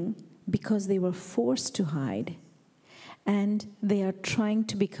hiding because they were forced to hide, and they are trying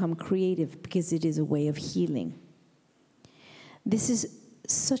to become creative because it is a way of healing. This is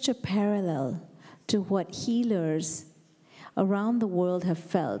such a parallel to what healers around the world have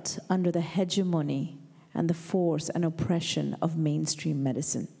felt under the hegemony and the force and oppression of mainstream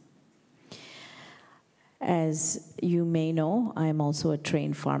medicine. As you may know, I'm also a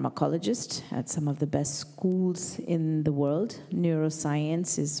trained pharmacologist at some of the best schools in the world.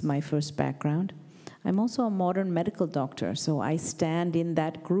 Neuroscience is my first background. I'm also a modern medical doctor, so I stand in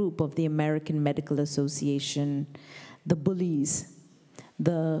that group of the American Medical Association, the bullies,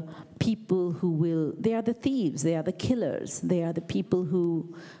 the people who will, they are the thieves, they are the killers, they are the people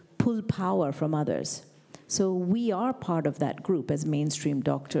who pull power from others. So we are part of that group as mainstream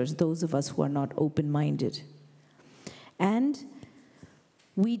doctors, those of us who are not open-minded. And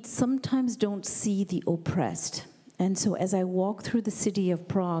we sometimes don't see the oppressed. And so as I walk through the city of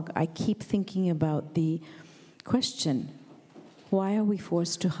Prague, I keep thinking about the question, why are we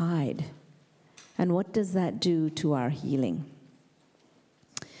forced to hide? And what does that do to our healing?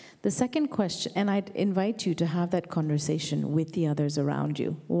 The second question, and I'd invite you to have that conversation with the others around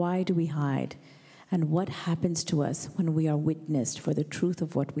you. Why do we hide? And what happens to us when we are witnessed for the truth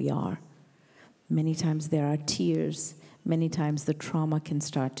of what we are? Many times there are tears. Many times the trauma can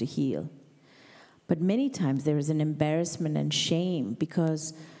start to heal. But many times there is an embarrassment and shame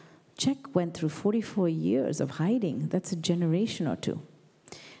because Czech went through 44 years of hiding. That's a generation or two.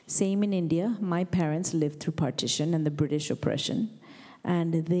 Same in India. My parents lived through partition and the British oppression.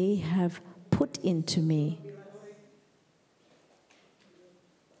 And they have put into me,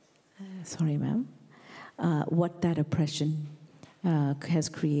 sorry ma'am, what that oppression has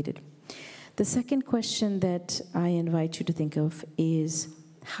created. The second question that I invite you to think of is,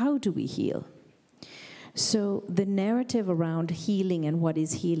 how do we heal? So the narrative around healing and what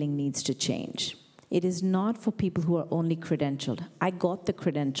is healing needs to change. It is not for people who are only credentialed. I got the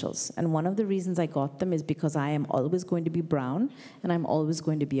credentials, and one of the reasons I got them is because I am always going to be brown, and I'm always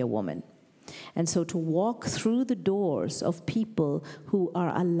going to be a woman. And so to walk through the doors of people who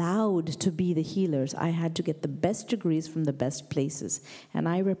are allowed to be the healers, I had to get the best degrees from the best places. And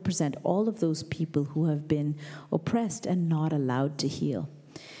I represent all of those people who have been oppressed and not allowed to heal.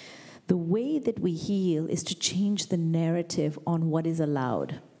 The way that we heal is to change the narrative on what is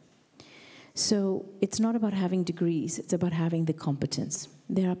allowed. So it's not about having degrees, it's about having the competence.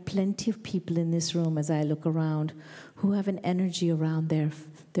 There are plenty of people in this room, as I look around, who have an energy around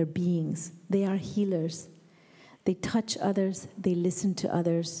their beings. They are healers. They touch others, they listen to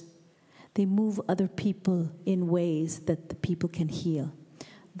others. They move other people in ways that the people can heal.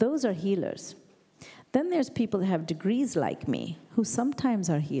 Those are healers. Then there's people who have degrees like me, who sometimes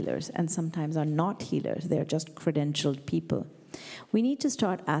are healers and sometimes are not healers. They're just credentialed people. We need to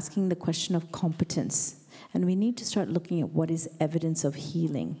start asking the question of competence, and we need to start looking at what is evidence of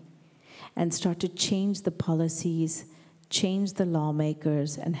healing and start to change the policies, change the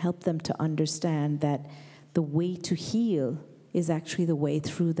lawmakers, and help them to understand that the way to heal is actually the way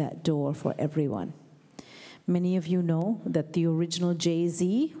through that door for everyone. Many of you know that the original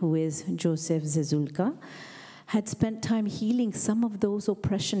Jay-Z, who is Joseph Zezulka, had spent time healing some of those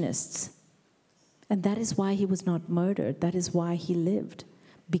oppressionists. And that is why he was not murdered. That is why he lived,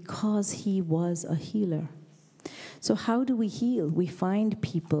 because he was a healer. So how do we heal? We find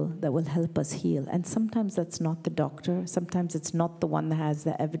people that will help us heal. And sometimes that's not the doctor. Sometimes it's not the one that has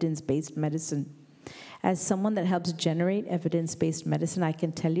the evidence-based medicine. As someone that helps generate evidence-based medicine, I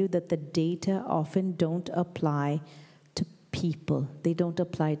can tell you that the data often don't apply to people. They don't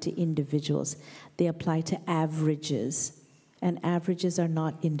apply to individuals. They apply to averages. And averages are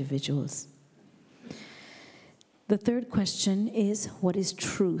not individuals. The third question is, what is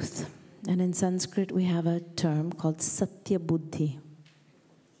truth? And in Sanskrit, we have a term called Satya Buddhi.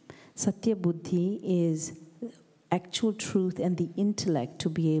 Satya Buddhi is actual truth and the intellect to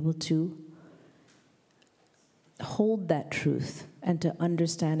be able to hold that truth and to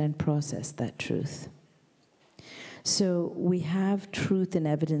understand and process that truth. So we have truth in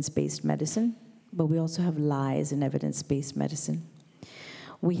evidence-based medicine, but we also have lies in evidence-based medicine.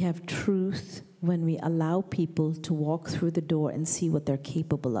 We have truth when we allow people to walk through the door and see what they're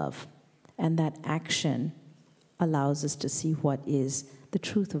capable of. And that action allows us to see what is the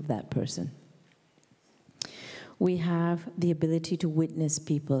truth of that person. We have the ability to witness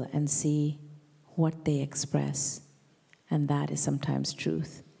people and see what they express. And that is sometimes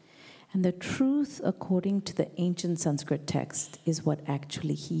truth. And the truth, according to the ancient Sanskrit text, is what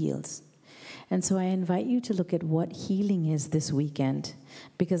actually heals. And so I invite you to look at what healing is this weekend,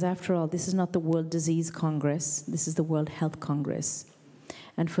 because after all, this is not the World Disease Congress, this is the World Health Congress.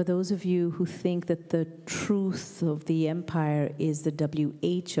 And for those of you who think that the truth of the empire is the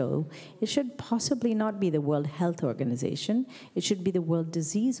WHO, it should possibly not be the World Health Organization, it should be the World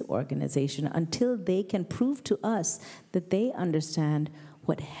Disease Organization, until they can prove to us that they understand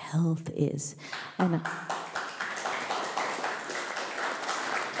what health is.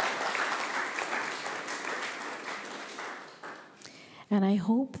 And I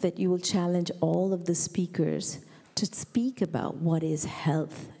hope that you will challenge all of the speakers to speak about what is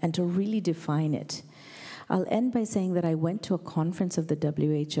health and to really define it. I'll end by saying that I went to a conference of the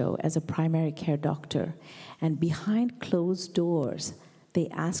WHO as a primary care doctor, and behind closed doors, they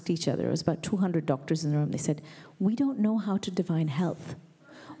asked each other, it was about 200 doctors in the room, they said, we don't know how to define health.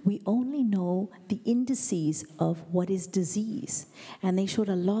 We only know the indices of what is disease. And they showed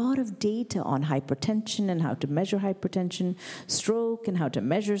a lot of data on hypertension and how to measure hypertension, stroke and how to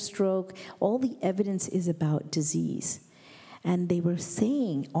measure stroke. All the evidence is about disease. And they were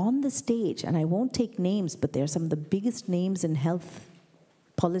saying on the stage, and I won't take names, but they're some of the biggest names in health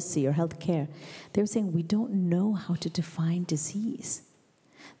policy or health care. They were saying, we don't know how to define disease.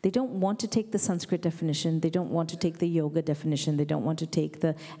 They don't want to take the Sanskrit definition. They don't want to take the yoga definition. They don't want to take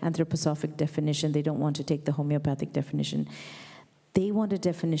the anthroposophic definition. They don't want to take the homeopathic definition. They want a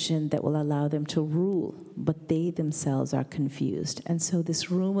definition that will allow them to rule, but they themselves are confused. And so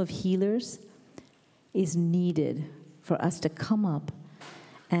this room of healers is needed for us to come up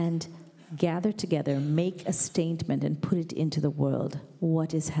and gather together, make a statement, and put it into the world.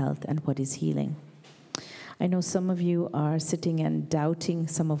 What is health and what is healing? I know some of you are sitting and doubting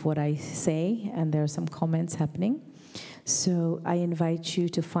some of what I say, and there are some comments happening. So I invite you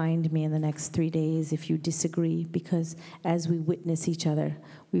to find me in the next 3 days if you disagree, because as we witness each other,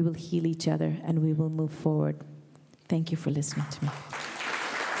 we will heal each other and we will move forward. Thank you for listening to me.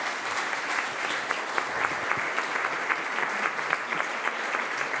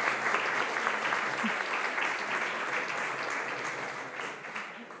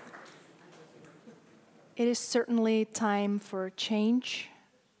 It is certainly time for change.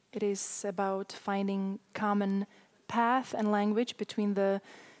 It is about finding common path and language between the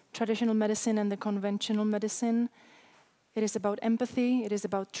traditional medicine and the conventional medicine. It is about empathy. It is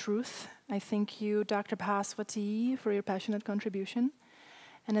about truth. I thank you, Dr. Bhaswati, for your passionate contribution.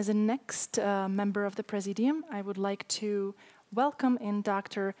 And as a next member of the Presidium, I would like to welcome in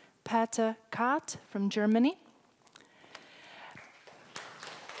Dr. Pate Kaat from Germany.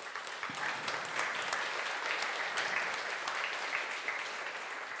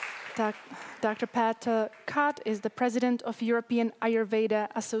 Dr. Pate Kaat is the president of European Ayurveda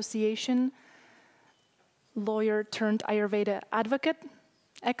Association, lawyer turned Ayurveda advocate,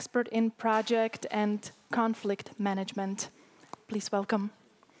 expert in project and conflict management. Please welcome.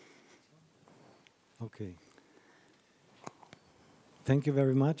 Okay. Thank you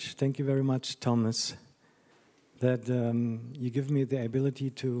very much. Thank you very much, Thomas, that you give me the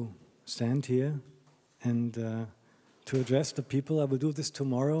ability to stand here and to address the people. I will do this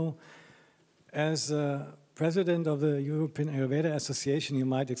tomorrow. As president of the European Ayurveda Association, you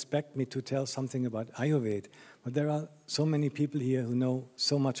might expect me to tell something about Ayurveda, but there are so many people here who know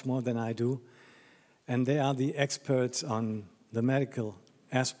so much more than I do, and they are the experts on the medical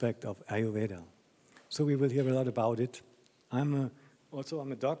aspect of Ayurveda. So we will hear a lot about it. I'm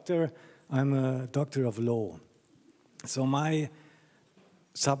a doctor. I'm a doctor of law. So my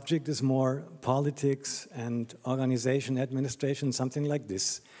subject is more politics and organization, administration, something like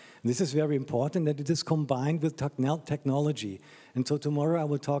this. This is very important that it is combined with technology. And so tomorrow I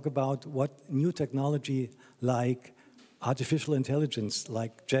will talk about what new technology like artificial intelligence,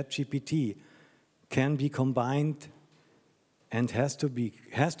 like ChatGPT, can be combined and has to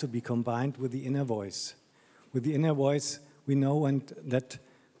be combined with the inner voice. With the inner voice we know, and that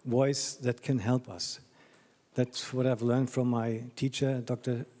voice that can help us. That's what I've learned from my teacher,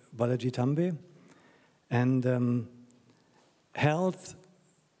 Dr. Balaji Tambe. And health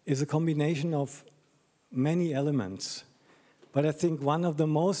is a combination of many elements. But I think one of the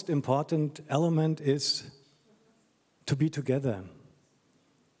most important elements is to be together,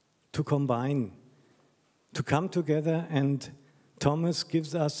 to combine, to come together, and Thomas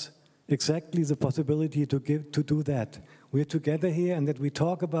gives us exactly the possibility to do that. We're together here, and that we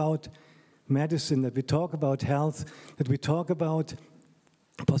talk about medicine, that we talk about health, that we talk about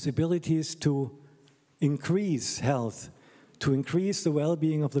possibilities to increase health, to increase the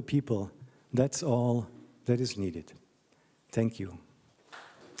well-being of the people. That's all that is needed. Thank you.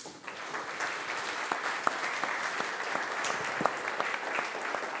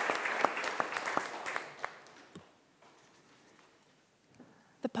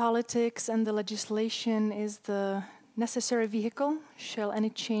 The politics and the legislation is the necessary vehicle. Shall any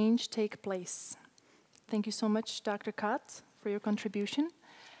change take place? Thank you so much, Dr. Kaat, for your contribution.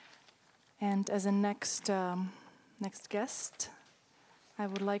 And as a next guest, I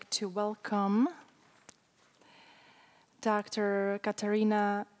would like to welcome Dr.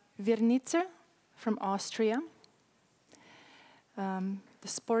 Katharina Wirnitzer from Austria. the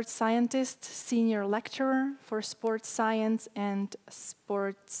sports scientist, senior lecturer for sports science and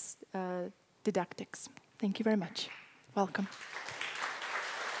sports didactics. Thank you very much. Welcome.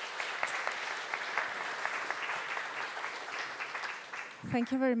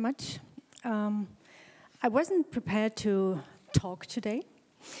 Thank you very much. I wasn't prepared to talk today.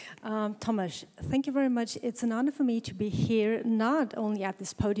 Thomas, thank you very much. It's an honor for me to be here, not only at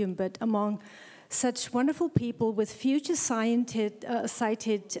this podium, but among such wonderful people with future-sighted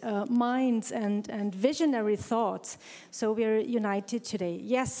minds and visionary thoughts. So we're united today.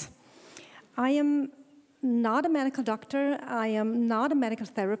 Yes, I am not a medical doctor. I am not a medical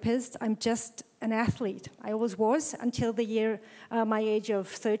therapist. I'm just an athlete. I always was until my age of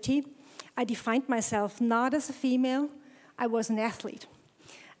 30. I defined myself not as a female. I was an athlete.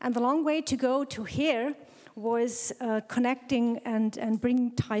 And the long way to go to here was connecting and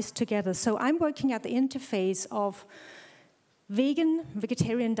bringing ties together. So I'm working at the interface of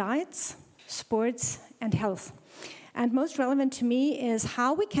vegetarian diets, sports, and health. And most relevant to me is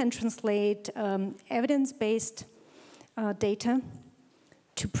how we can translate evidence-based data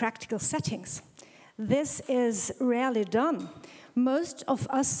to practical settings. This is rarely done. Most of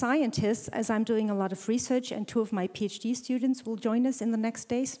us scientists, as I'm doing a lot of research, and 2 of my PhD students will join us in the next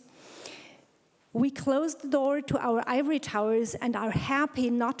days, we close the door to our ivory towers and are happy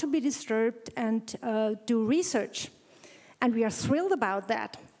not to be disturbed and do research. And we are thrilled about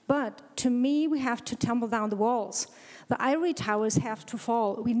that. But to me, we have to tumble down the walls. The ivory towers have to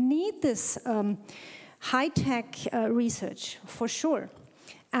fall. We need this high-tech research, for sure.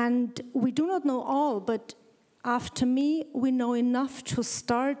 And we do not know all, but after me, we know enough to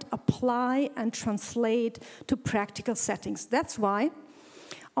start, apply, and translate to practical settings. That's why,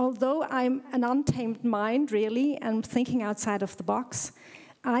 although I'm an untamed mind, really, and thinking outside of the box,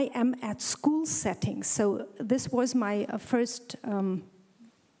 I am at school settings. So this was my first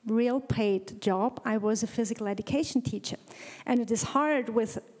real paid job. I was a physical education teacher. And it is hard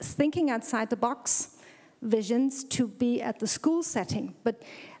with thinking outside the box visions to be at the school setting. But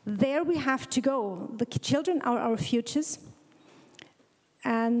there we have to go. The children are our futures.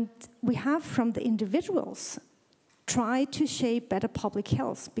 And we have, from the individuals, try to shape better public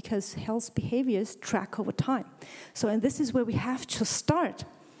health, because health behaviors track over time. So, and this is where we have to start.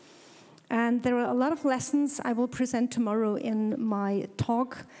 And there are a lot of lessons I will present tomorrow in my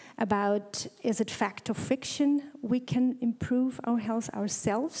talk about, is it fact or fiction? We can improve our health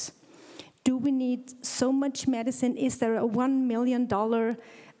ourselves. Do we need so much medicine? Is there a $1 million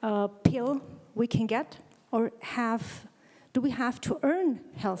pill we can get? Or do we have to earn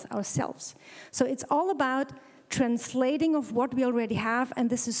health ourselves? So it's all about translating of what we already have, and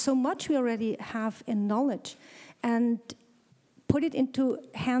this is so much we already have in knowledge, and put it into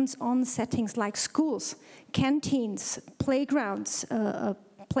hands-on settings like schools, canteens, playgrounds,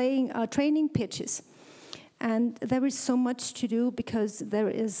 training pitches. And there is so much to do because there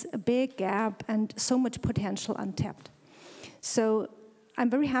is a big gap and so much potential untapped. So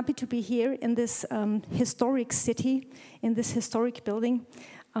I'm very happy to be here in this historic city, in this historic building.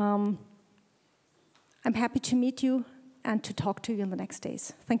 I'm happy to meet you and to talk to you in the next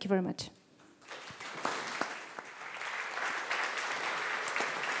days. Thank you very much.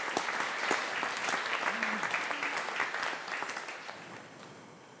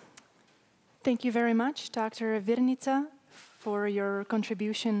 Thank you very much, Dr. Virnica, for your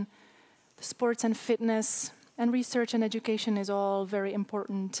contribution. The sports and fitness and research and education is all very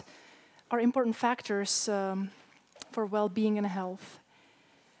important, are important factors for well-being and health.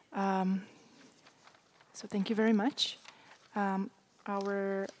 So thank you very much.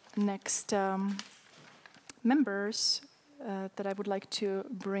 Our next members that I would like to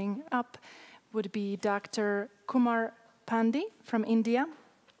bring up would be Dr. Kumar Pandey from India,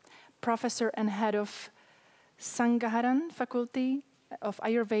 Professor and Head of Sangaharan Faculty of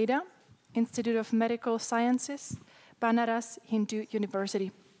Ayurveda, Institute of Medical Sciences, Banaras Hindu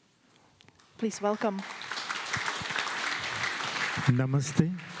University. Please welcome.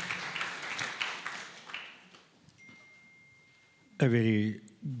 Namaste. A very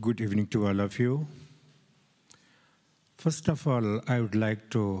good evening to all of you. First of all, I would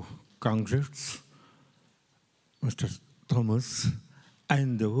like to congratulate Mr. Thomas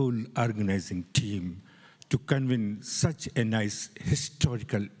and the whole organizing team to convene such a nice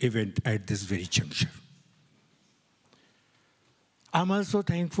historical event at this very juncture. I'm also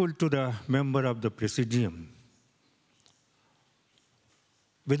thankful to the member of the Presidium,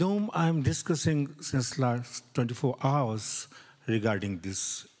 with whom I'm discussing since last 24 hours regarding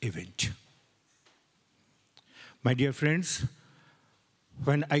this event. My dear friends,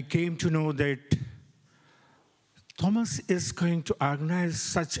 when I came to know that Thomas is going to organize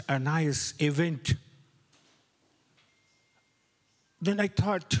such a nice event. Then I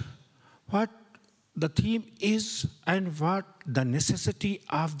thought what the theme is and what the necessity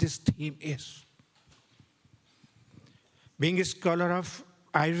of this theme is. Being a scholar of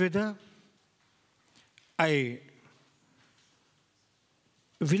Ayurveda, I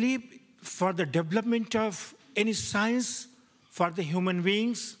believe for the development of any science for the human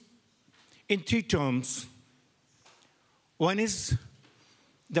beings in three terms. One is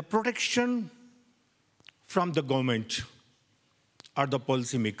the protection from the government or the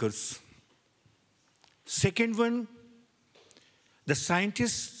policymakers. Second one, the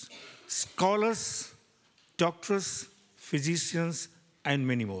scientists, scholars, doctors, physicians, and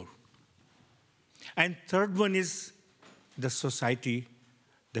many more. And third one is the society,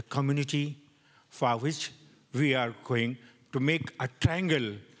 the community for which we are going to make a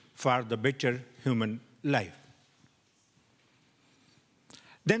triangle for the better human life.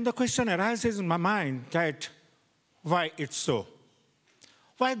 Then the question arises in my mind that why it's so?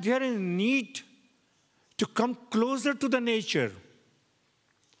 Why there is a need to come closer to the nature?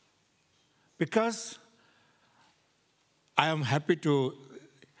 Because I am happy to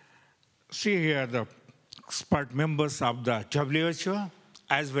see here the expert members of the WHO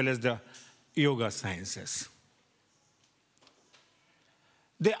as well as the yoga sciences.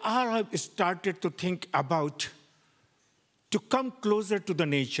 They all have started to think about to come closer to the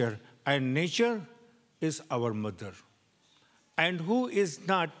nature, and nature is our mother. And who is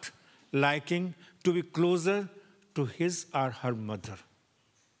not liking to be closer to his or her mother?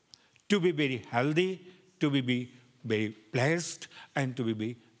 To be very healthy, to be very blessed, and to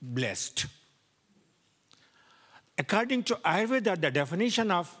be blessed. According to Ayurveda, the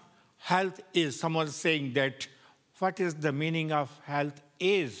definition of health is, someone saying that, what is the meaning of health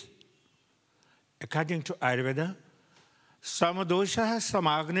is? According to Ayurveda, samadosha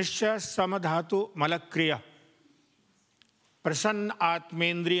samagnisha samadhatu malakriya prasanna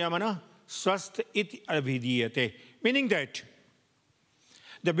atmendriya mana swasth iti abhidiyate. Meaning that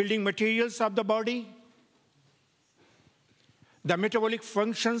the building materials of the body, the metabolic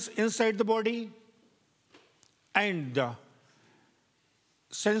functions inside the body, and the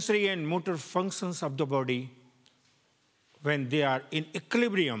sensory and motor functions of the body, when they are in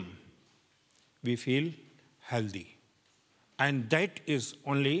equilibrium, we feel healthy. And that is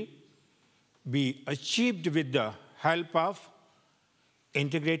only be achieved with the help of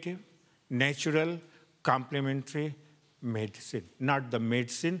integrative, natural, complementary medicine. Not the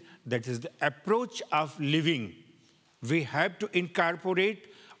medicine, that is the approach of living. We have to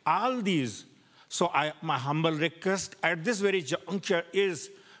incorporate all these. So my humble request at this very juncture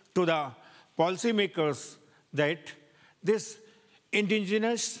is to the policymakers that this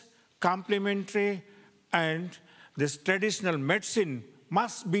indigenous, complementary, and this traditional medicine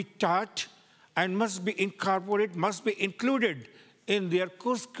must be taught and must be incorporated, must be included in their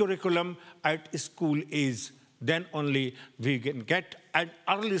course curriculum at school age. Then only we can get an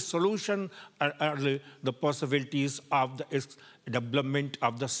early solution, early the possibilities of the development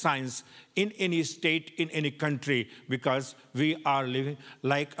of the science in any state, in any country, because we are living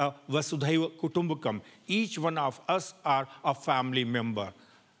like a Vasudhaiva Kutumbakam. Each one of us are a family member.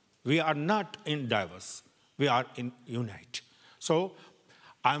 We are not in diverse. We are in unite. So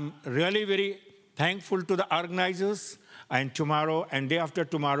I'm really very thankful to the organizers. And tomorrow and day after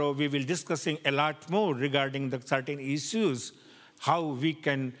tomorrow, we will discussing a lot more regarding the certain issues, how we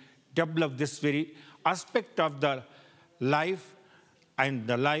can develop this very aspect of the life, and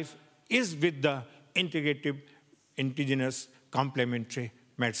the life is with the integrative, indigenous, complementary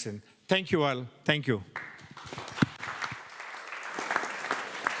medicine. Thank you all. Thank you.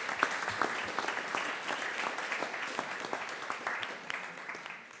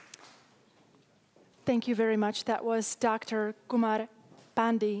 Thank you very much. That was Dr. Kumar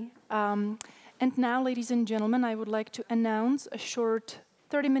Pandey. And now, ladies and gentlemen, I would like to announce a short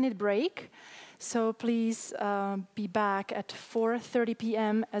 30-minute break. So please be back at 4:30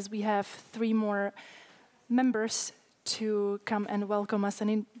 p.m. as we have 3 more members to come and welcome us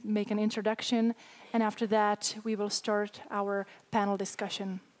and make an introduction. And after that, we will start our panel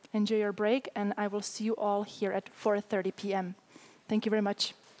discussion. Enjoy your break, and I will see you all here at 4:30 p.m. Thank you very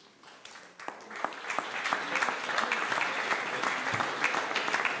much.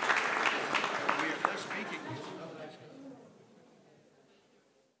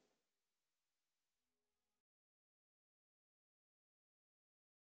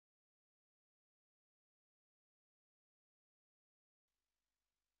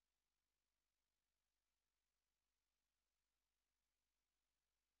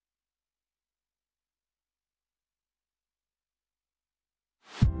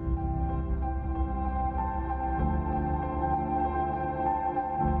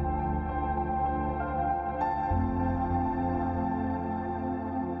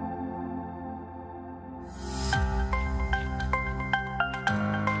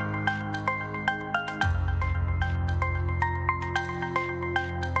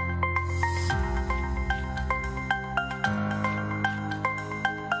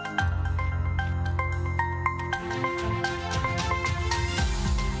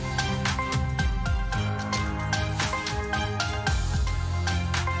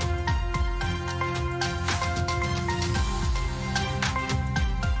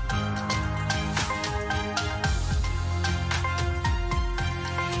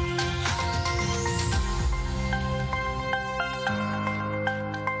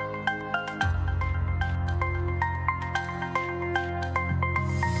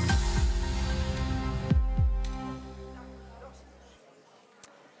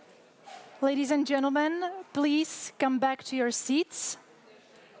 Ladies and gentlemen, please come back to your seats.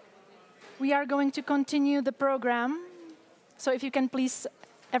 We are going to continue the program. So if you can please,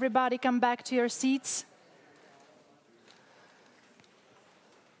 everybody come back to your seats.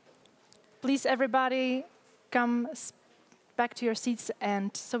 Please, everybody, come back to your seats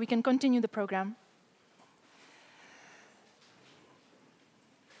and so we can continue the program.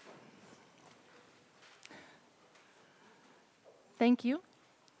 Thank you.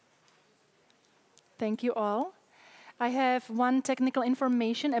 Thank you all. I have one technical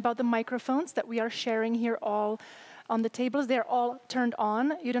information about the microphones that we are sharing here all on the tables. They're all turned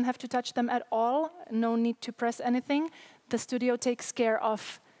on. You don't have to touch them at all. No need to press anything. The studio takes care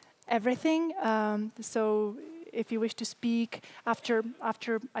of everything. So if you wish to speak after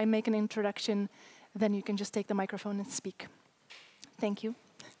I make an introduction, then you can just take the microphone and speak. Thank you.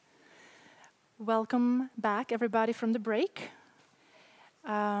 Welcome back, everybody, from the break.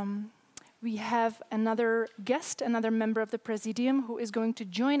 We have another guest, another member of the Presidium who is going to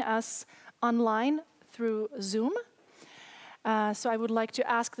join us online through Zoom. So I would like to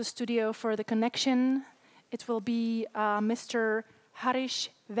ask the studio for the connection. It will be Mr.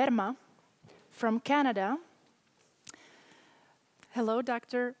 Harish Verma from Canada. Hello,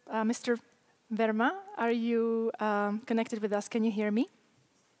 Mr. Verma. Are you connected with us? Can you hear me?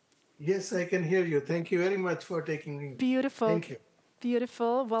 Yes, I can hear you. Thank you very much for taking me. Beautiful. Thank you.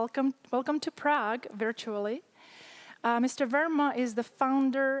 Beautiful. Welcome to Prague virtually. Mr. Verma is the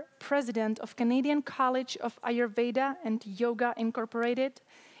founder, president of Canadian College of Ayurveda and Yoga Incorporated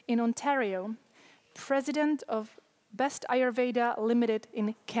in Ontario, president of Best Ayurveda Limited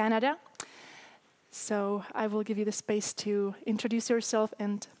in Canada. So I will give you the space to introduce yourself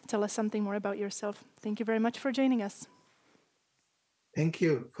and tell us something more about yourself. Thank you very much for joining us. Thank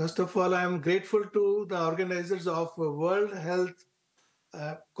you. First of all, I am grateful to the organizers of World Health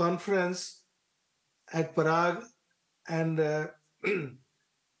Conference at Prague, and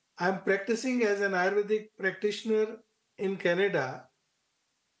I'm practicing as an Ayurvedic practitioner in Canada,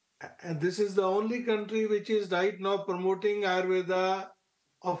 and this is the only country which is right now promoting Ayurveda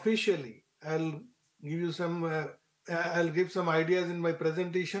officially. I'll give some ideas in my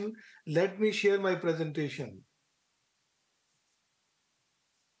presentation. Let me share my presentation.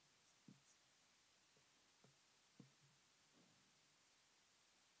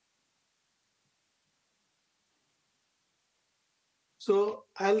 So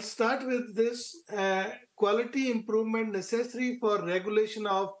I'll start with this quality improvement necessary for regulation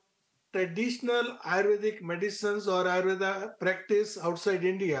of traditional Ayurvedic medicines or Ayurveda practice outside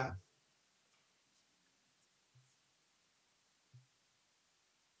India.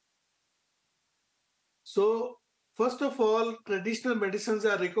 So first of all, traditional medicines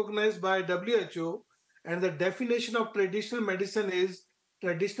are recognized by WHO, and the definition of traditional medicine is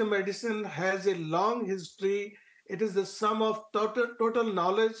traditional medicine has a long history. It is the sum of total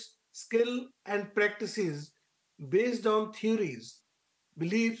knowledge, skill, and practices based on theories,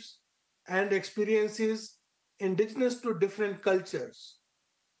 beliefs, and experiences indigenous to different cultures,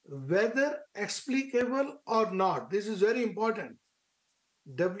 whether explicable or not. This is very important.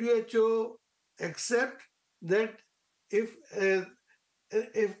 WHO accept that if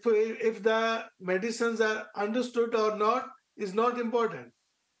the medicines are understood or not is not important.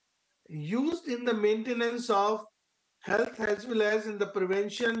 Used in the maintenance of health as well as in the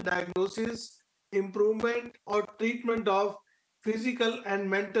prevention, diagnosis, improvement, or treatment of physical and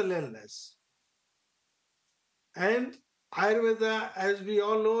mental illness. And Ayurveda, as we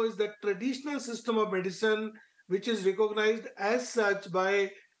all know, is the traditional system of medicine which is recognized as such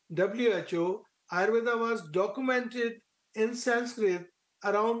by WHO. Ayurveda was documented in Sanskrit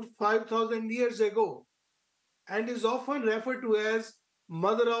around 5,000 years ago and is often referred to as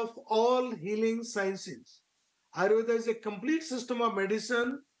mother of all healing sciences. Ayurveda is a complete system of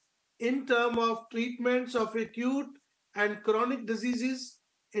medicine in terms of treatments of acute and chronic diseases,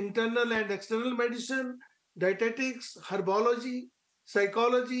 internal and external medicine, dietetics, herbology,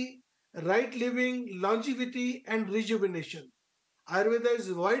 psychology, right living, longevity, and rejuvenation. Ayurveda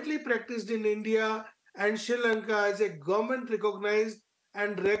is widely practiced in India and Sri Lanka as a government-recognized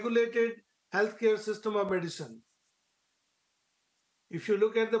and regulated healthcare system of medicine. If you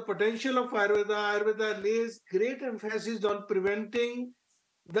look at the potential of Ayurveda, Ayurveda lays great emphasis on preventing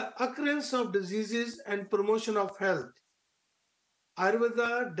the occurrence of diseases and promotion of health.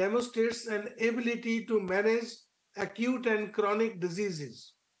 Ayurveda demonstrates an ability to manage acute and chronic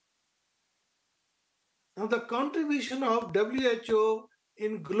diseases. Now, the contribution of WHO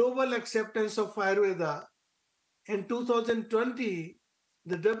in global acceptance of Ayurveda in 2020,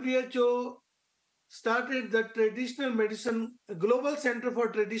 the WHO started the traditional medicine, Global Center for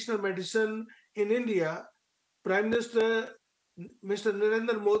Traditional Medicine in India. Prime Minister Mr.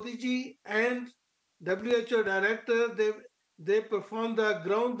 Narendra Modi ji and WHO Director, they performed the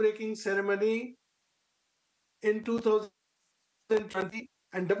groundbreaking ceremony in 2020,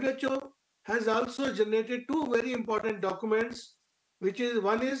 and WHO has also generated two very important documents, which is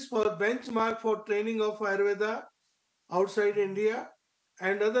one is for benchmark for training of Ayurveda outside India,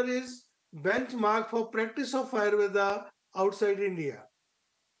 and other is benchmark for practice of Ayurveda outside India.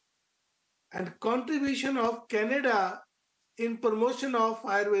 And contribution of Canada in promotion of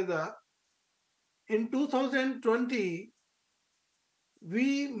Ayurveda. In 2020,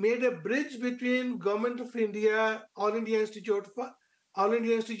 we made a bridge between Government of India, All India Institute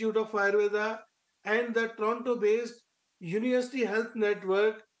of Ayurveda, and the Toronto-based University Health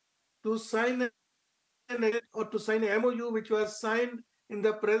Network to sign an MOU, which was signed in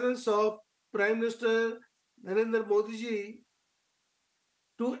the presence of Prime Minister Narendra Modi ji,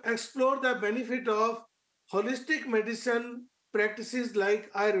 to explore the benefit of holistic medicine practices like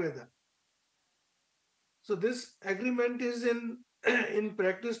Ayurveda. So this agreement is in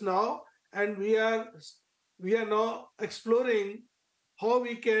practice now, and we are now exploring how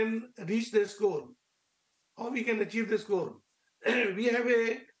we can reach this goal, how we can achieve this goal. We have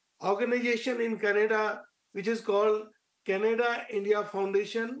a organization in Canada which is called Canada India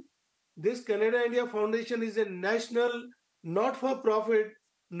Foundation. This Canada India Foundation is a national, not-for-profit,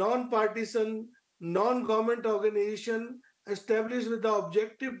 non-partisan, non-government organization established with the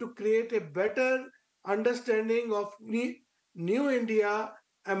objective to create a better understanding of new India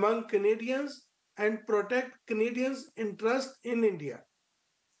among Canadians and protect Canadians' interest in India.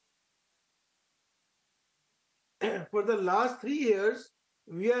 For the last 3 years,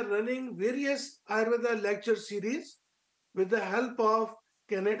 we are running various Ayurveda lecture series with the help of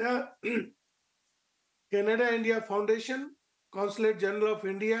Canada India Foundation, Consulate General of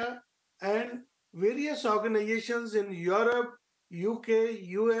India, and various organizations in Europe, UK,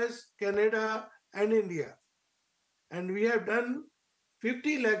 US, Canada, and India. And we have done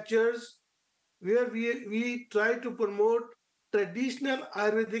 50 lectures where we try to promote traditional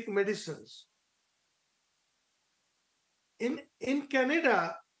Ayurvedic medicines. In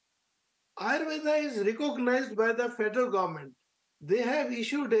Canada, Ayurveda is recognized by the federal government. They have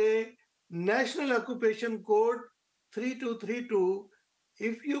issued a National Occupation Code 3232.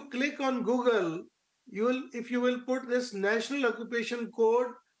 If you click on Google, if you will put this National Occupation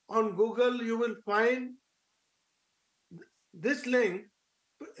Code on Google, you will find this link,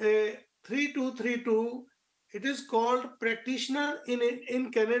 3232. It is called practitioner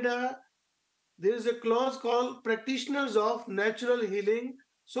in Canada. There is a clause called practitioners of natural healing.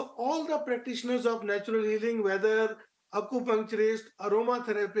 So all the practitioners of natural healing, whether acupuncturist,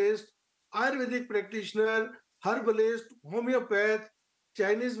 aromatherapist, Ayurvedic practitioner, herbalist, homeopath,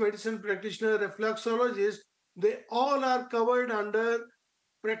 Chinese medicine practitioner, reflexologist, they all are covered under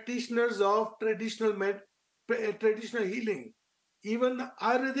practitioners of traditional healing. Even the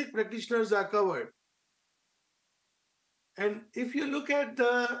Ayurvedic practitioners are covered. And if you look at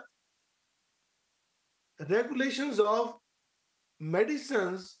the regulations of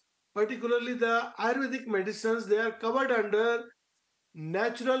medicines, particularly the Ayurvedic medicines, they are covered under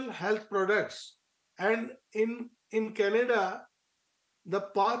natural health products. And in Canada, the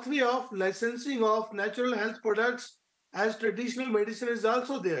pathway of licensing of natural health products as traditional medicine is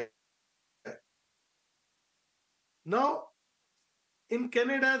also there. Now, in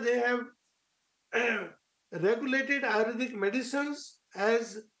Canada, they have regulated Ayurvedic medicines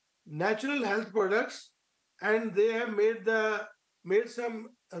as natural health products, and they have made some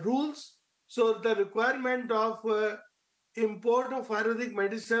rules. So the requirement of import of Ayurvedic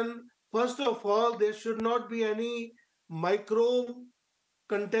medicine, first of all, there should not be any microbe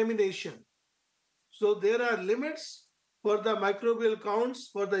contamination. So there are limits for the microbial counts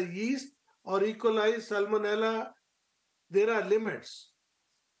for the yeast or E. coli, salmonella. There are limits.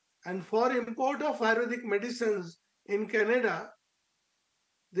 And for import of Ayurvedic medicines in Canada,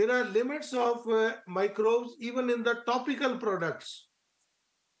 there are limits of microbes even in the topical products.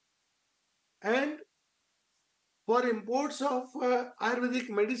 And for imports of Ayurvedic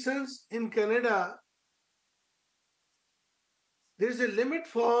medicines in Canada, there is a limit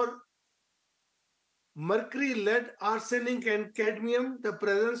for mercury, lead, arsenic, and cadmium, the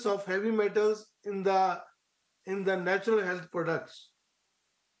presence of heavy metals in the natural health products.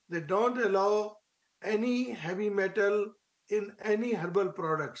 They don't allow any heavy metal in any herbal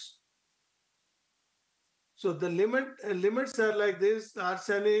products. So the limits are like this: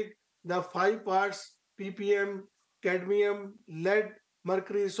 arsenic, the 5 parts, ppm, cadmium, lead,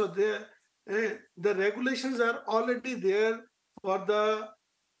 mercury. So the regulations are already there for the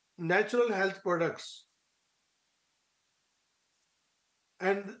natural health products.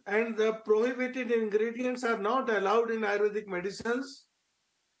 And the prohibited ingredients are not allowed in Ayurvedic medicines.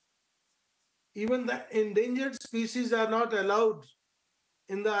 Even the endangered species are not allowed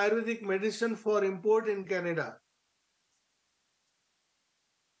in the Ayurvedic medicine for import in Canada.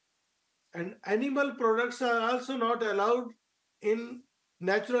 And animal products are also not allowed in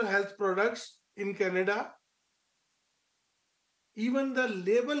natural health products in Canada. Even the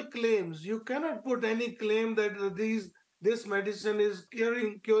label claims, you cannot put any claim that this medicine is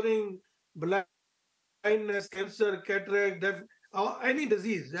curing blindness, cancer, cataract, or any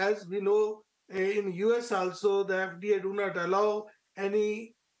disease. As we know, in US also, the FDA do not allow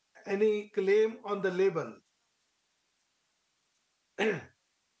any claim on the label.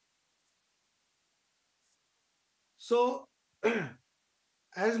 So,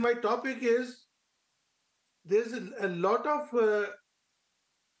 as my topic is, there's a lot of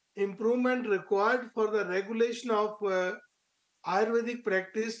improvement required for the regulation of Ayurvedic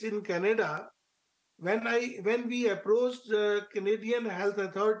practice in Canada. When we approached Canadian health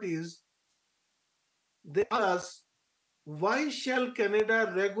authorities, they asked us, why shall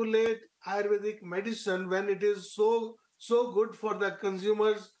Canada regulate Ayurvedic medicine when it is so good for the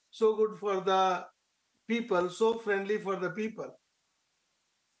consumers, so good for the people, so friendly for the people?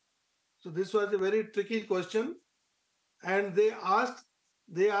 So this was a very tricky question, and they asked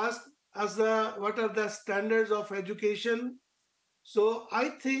us what are the standards of education. So I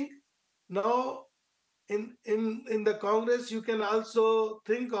think now in the Congress you can also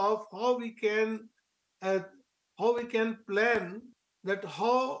think of how we can plan that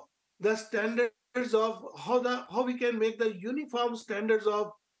how the standards of how we can make the uniform standards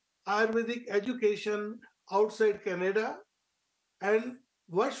of Ayurvedic education outside Canada, and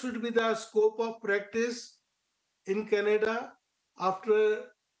what should be the scope of practice in Canada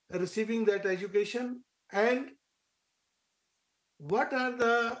after receiving that education, and what are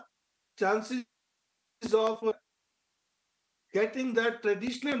the chances of getting that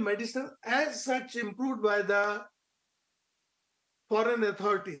traditional medicine as such improved by the foreign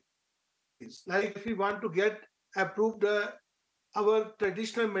authorities. Like if we want to get approved our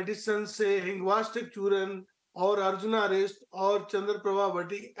traditional medicines, say Hingvastic Churan or Arjuna Rest or Chandraprabha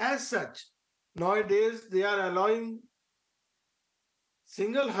Vati as such. Nowadays they are allowing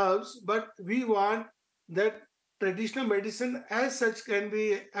single herbs, but we want that traditional medicine as such can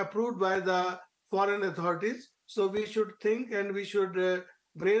be approved by the foreign authorities. So we should think and we should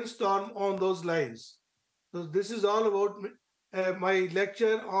brainstorm on those lines. So this is all about my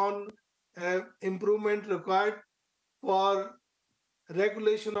lecture on improvement required for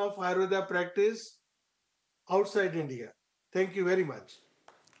regulation of Ayurveda practice outside India. Thank you very much.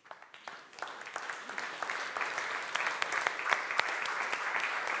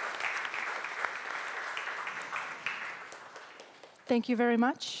 Thank you very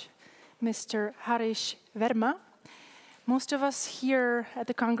much, Mr. Harish Verma. Most of us here at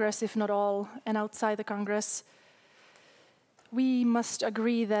the Congress, if not all, and outside the Congress, we must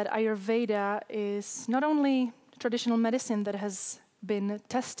agree that Ayurveda is not only traditional medicine that has been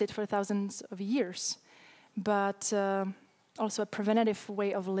tested for thousands of years, but also a preventative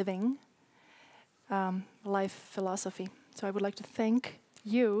way of living, life philosophy. So I would like to thank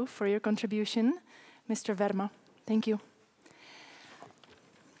you for your contribution, Mr. Verma. Thank you.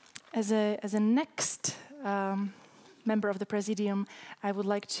 As a next member of the Presidium, I would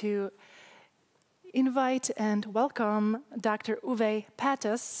like to invite and welcome Dr. Uwe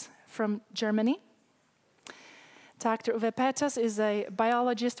Peters from Germany. Dr. Uwe Peters is a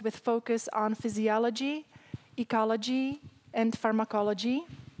biologist with focus on physiology, ecology, and pharmacology,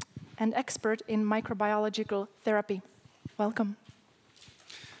 and expert in microbiological therapy. Welcome.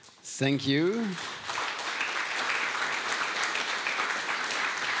 Thank you.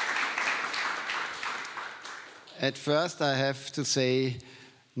 At first, I have to say,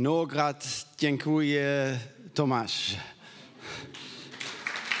 mnohokrát děkuji, Tomáš.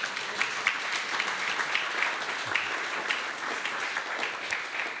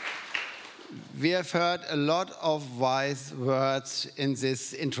 We have heard a lot of wise words in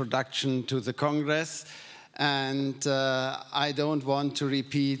this introduction to the Congress, and I don't want to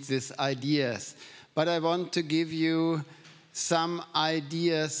repeat these ideas, but I want to give you some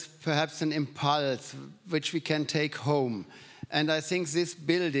ideas, perhaps an impulse, which we can take home. And I think this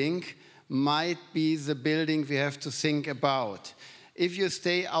building might be the building we have to think about. If you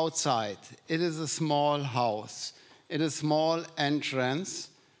stay outside, it is a small house. It is a small entrance,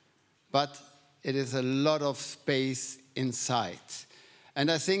 but it is a lot of space inside. And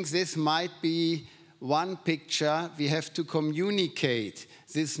I think this might be one picture. We have to communicate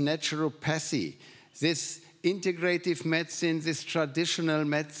this naturopathy, this integrative medicine, this traditional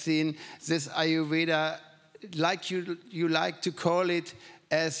medicine, this Ayurveda, like you like to call it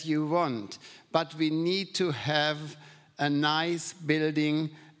as you want. But we need to have a nice building,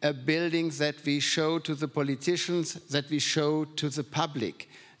 a building that we show to the politicians, that we show to the public.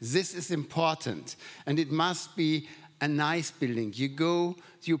 This is important, and it must be a nice building. You go,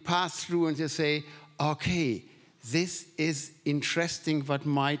 you pass through and you say, okay, this is interesting what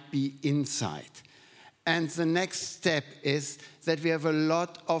might be inside. And the next step is that we have a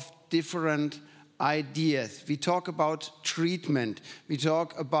lot of different ideas. We talk about treatment, we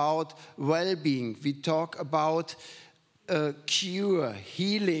talk about well-being, we talk about cure,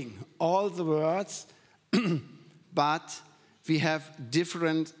 healing, all the words, but we have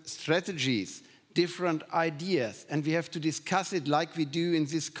different strategies, different ideas, and we have to discuss it like we do in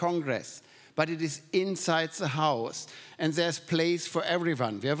this Congress. But it is inside the house, and there's place for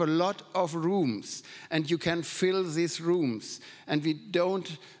everyone. We have a lot of rooms, and you can fill these rooms, and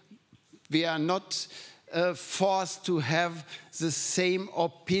we are not forced to have the same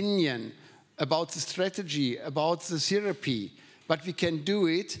opinion about the strategy, about the therapy, but we can do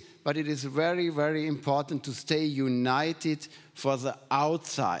it. But it is very, very important to stay united for the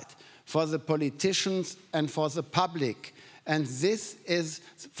outside, for the politicians and for the public. And this is,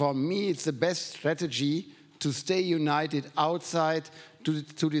 for me, it's the best strategy to stay united outside,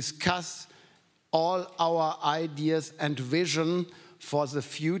 to discuss all our ideas and vision for the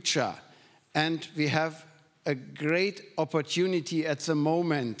future. And we have a great opportunity at the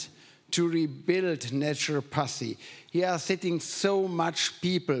moment to rebuild naturopathy. Here are sitting so much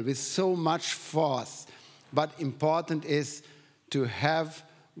people with so much force, but important is to have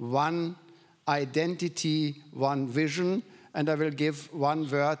one identity, one vision, and I will give one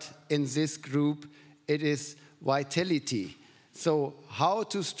word in this group. It is vitality. So how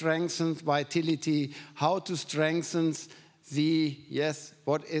to strengthen vitality, how to strengthen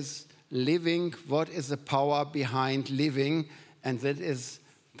what is living, what is the power behind living, and that is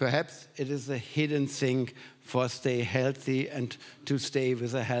perhaps it is a hidden thing for stay healthy and to stay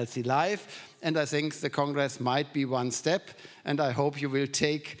with a healthy life. And I think the Congress might be one step, and I hope you will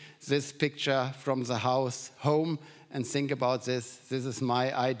take this picture from the house home and think about this. This is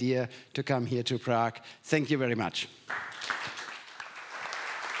my idea to come here to Prague. Thank you very much.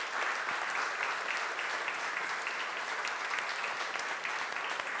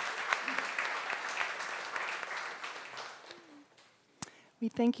 We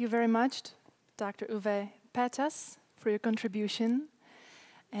thank you very much, Dr. Uwe Peters, for your contribution.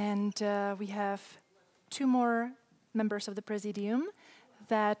 And we have two more members of the Presidium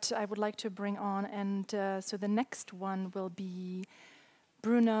that I would like to bring on. And so the next one will be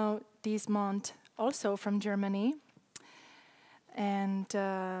Bruno Diesmont, also from Germany. And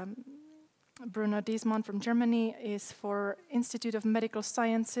Bruno Diesmont from Germany is for Institute of Medical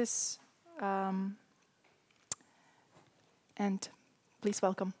Sciences. And please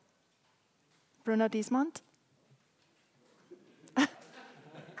welcome Bruno Diesmont.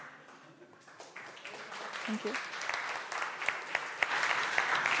 Thank you.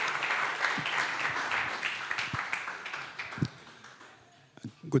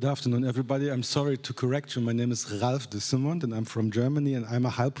 Good afternoon, everybody. I'm sorry to correct you. My name is Ralf Diesmont, and I'm from Germany, and I'm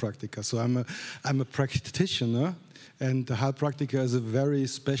a Heilpraktiker. So I'm a practitioner, and the Heilpraktiker is a very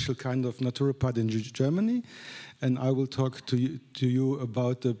special kind of naturopath in Germany. And I will talk to you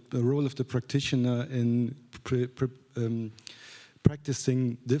about the role of the practitioner in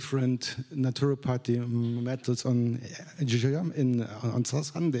practicing different naturopathy methods on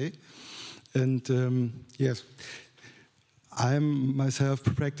Sunday. And yes, I myself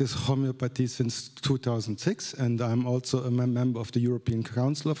practice homeopathy since 2006, and I'm also a member of the European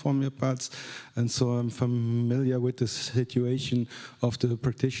Council of Homeopaths, and so I'm familiar with the situation of the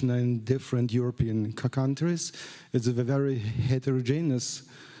practitioner in different European countries. It's a very heterogeneous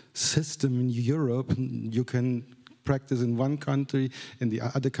system in Europe. You can practice in one country, in the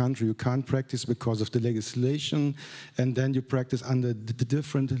other country you can't practice because of the legislation, and then you practice under the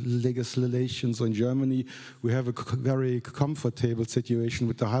different legislations. So in Germany we have a very comfortable situation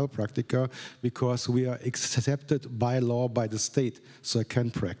with the Heilpraktiker because we are accepted by law by the state, so I can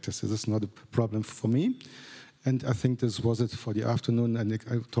practice. This is not a problem for me. And I think this was it for the afternoon, and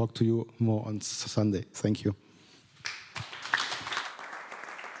I'll talk to you more on Sunday. Thank you.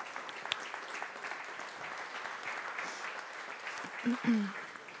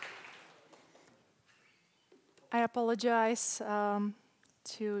 I apologize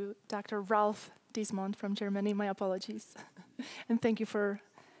to Dr. Ralf Diesmont from Germany. My apologies. And thank you for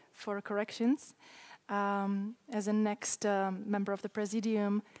corrections. As a next member of the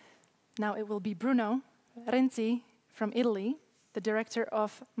Presidium, now it will be Bruno Renzi from Italy, the director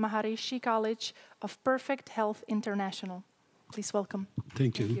of Maharishi College of Perfect Health International. Please welcome.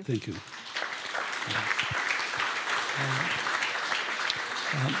 Thank you.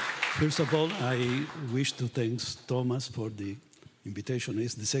 First of all, I wish to thank Thomas for the invitation.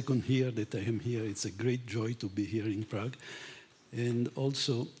 It's the second year that I am here. It's a great joy to be here in Prague. And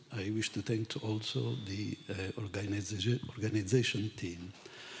also, I wish to thank also the organization team.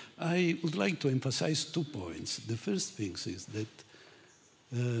 I would like to emphasize 2 points. The first thing is that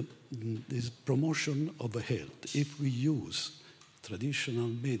this promotion of health. If we use traditional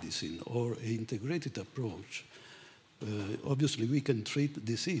medicine or an integrated approach, obviously we can treat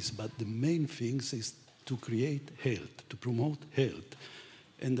disease, but the main thing is to create health, to promote health.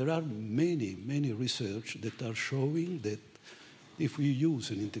 And there are many research that are showing that if we use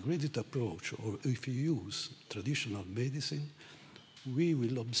an integrated approach or if we use traditional medicine, we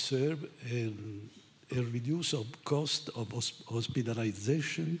will observe a reduce of cost of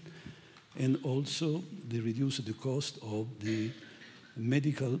hospitalization and also reduce the cost of the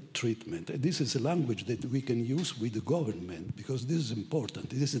medical treatment. And this is a language that we can use with the government because this is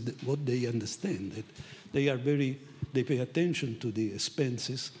important. This is what they understand, that they pay attention to the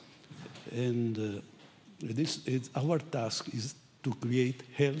expenses, and our task is to create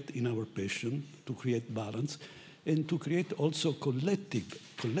health in our patient, to create balance, and to create also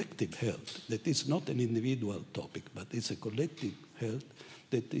collective health, that is not an individual topic, but it's a collective health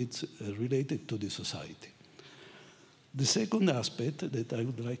that is related to the society. The second aspect that I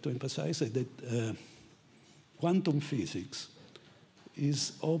would like to emphasize is that quantum physics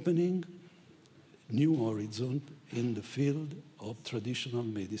is opening new horizons in the field of traditional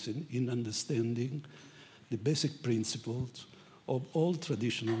medicine in understanding the basic principles of all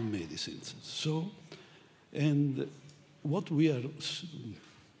traditional medicines. And what we are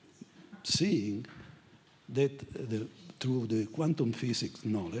seeing that through the quantum physics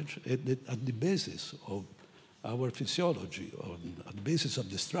knowledge, at the basis of our physiology, or at the basis of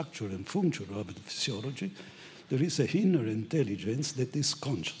the structure and function of the physiology, there is an inner intelligence that is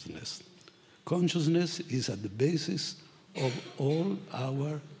consciousness. Consciousness is at the basis of all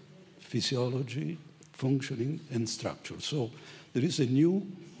our physiology, functioning, and structure. So there is a new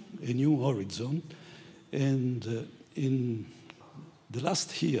horizon, and in the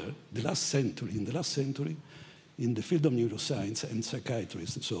last century, in the field of neuroscience and psychiatry,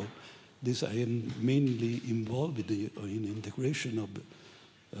 so this I am mainly involved in integration of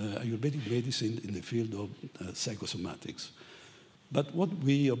Ayurvedic medicine in the field of psychosomatics. But what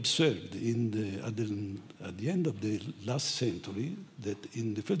we observed at the end of the last century, that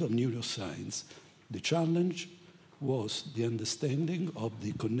in the field of neuroscience, the challenge was the understanding of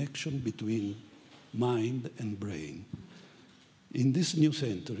the connection between mind and brain. In this new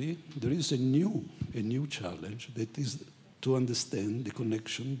century, there is a new challenge that is to understand the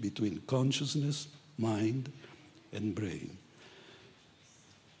connection between consciousness, mind, and brain.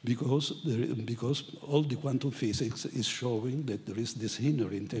 Because all the quantum physics is showing that there is this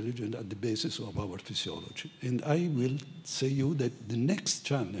inner intelligence at the basis of our physiology. And I will say you that the next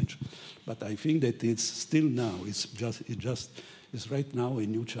challenge, but I think that it's still now, it's right now a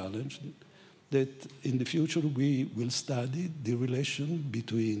new challenge, that in the future we will study the relation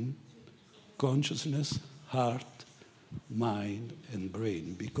between consciousness, heart, mind, and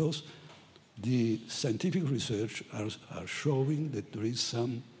brain, because the scientific research are showing that there is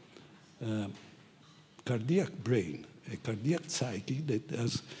some cardiac brain, a cardiac psyche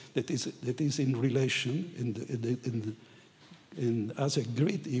that is in relation and has a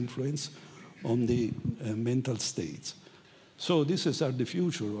great influence on the mental states. So this is the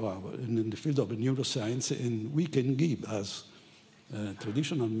future in the field of neuroscience, and we can give as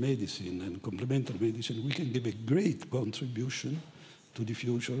traditional medicine and complementary medicine, we can give a great contribution to the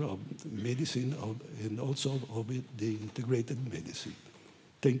future of medicine and also of the integrated medicine.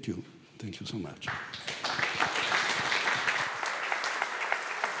 Thank you. Thank you so much.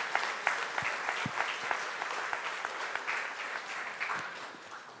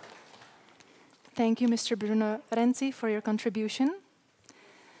 Thank you, Mr. Bruno Renzi, for your contribution.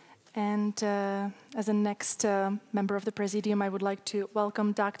 And as a next member of the Presidium, I would like to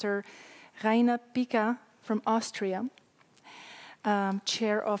welcome Dr. Rainer Pika from Austria,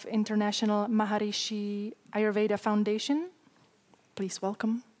 Chair of International Maharishi Ayurveda Foundation. Please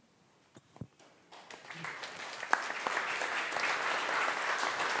welcome.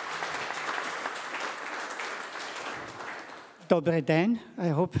 Dobre den. I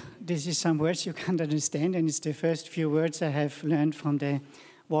hope this is some words you can understand, and it's the first few words I have learned from the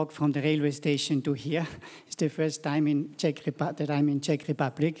walk from the railway station to here. It's the first time that I'm in Czech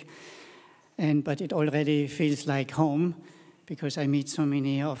Republic, but it already feels like home because I meet so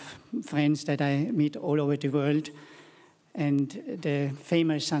many of friends that I meet all over the world. And the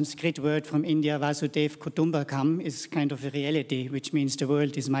famous Sanskrit word from India, Vasudev Kutumbakam, is kind of a reality, which means the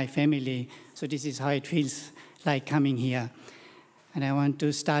world is my family. So this is how it feels like coming here. And I want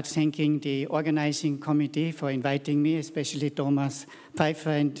to start thanking the organizing committee for inviting me, especially Thomas Pfeiffer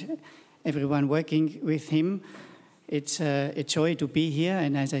and everyone working with him. It's a joy to be here,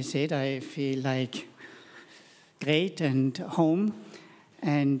 and as I said, I feel like great and home.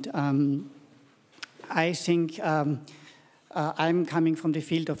 And I think I'm coming from the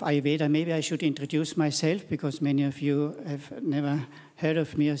field of Ayurveda. Maybe I should introduce myself because many of you have never heard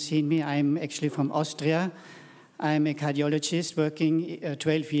of me or seen me. I'm actually from Austria. I'm a cardiologist working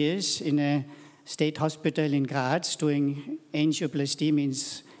 12 years in a state hospital in Graz doing angioplasty,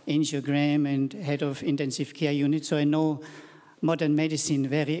 means angiogram, and head of intensive care unit. So I know modern medicine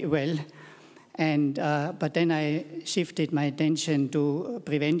very well. And but then I shifted my attention to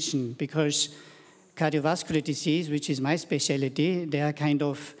prevention because cardiovascular disease, which is my specialty, they are kind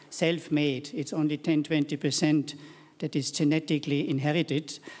of self-made. It's only 10–20% that is genetically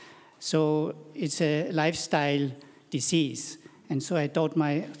inherited. So it's a lifestyle disease. And so I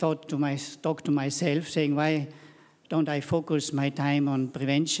thought to myself, saying, why don't I focus my time on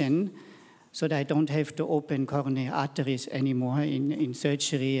prevention so that I don't have to open coronary arteries anymore in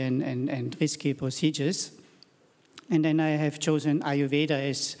surgery and risky procedures. And then I have chosen Ayurveda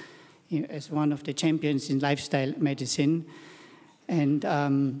as one of the champions in lifestyle medicine. And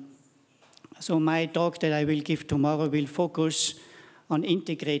so my talk that I will give tomorrow will focus on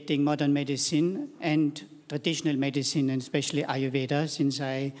integrating modern medicine and traditional medicine, and especially Ayurveda, since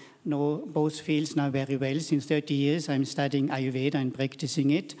I know both fields now very well. Since 30 years, I'm studying Ayurveda and practicing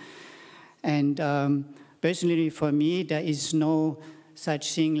it. And personally, for me, there is no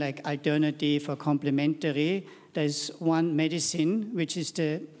such thing like alternative or complementary. There's one medicine, which is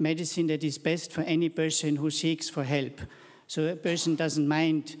the medicine that is best for any person who seeks for help. So a person doesn't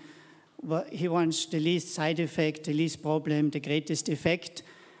mind. He wants the least side effect, the least problem, the greatest effect.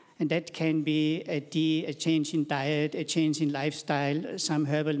 And that can be a change in diet, a change in lifestyle, some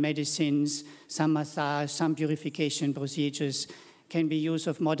herbal medicines, some massage, some purification procedures, can be use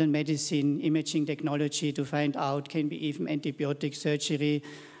of modern medicine, imaging technology to find out, can be even antibiotic surgery,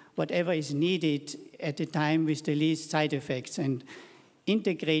 whatever is needed at the time with the least side effects. And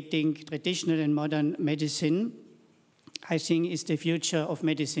integrating traditional and modern medicine, I think, is the future of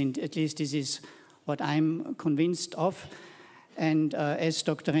medicine. At least this is what I'm convinced of. And as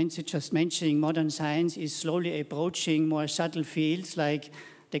Dr. Renzi just mentioned, modern science is slowly approaching more subtle fields like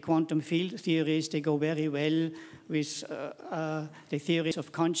the quantum field theories. They go very well with the theories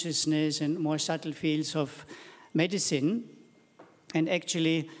of consciousness and more subtle fields of medicine. And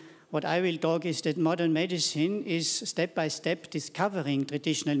actually, what I will talk is that modern medicine is step by step discovering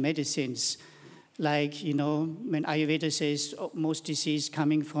traditional medicines. Like, you know, when Ayurveda says most disease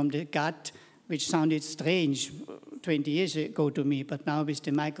coming from the gut, which sounded strange 20 years ago to me, but now with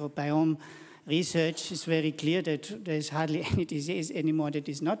the microbiome research, it's very clear that there's hardly any disease anymore that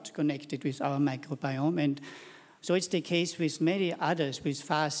is not connected with our microbiome. And so it's the case with many others, with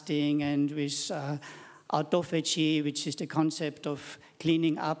fasting and with autophagy, which is the concept of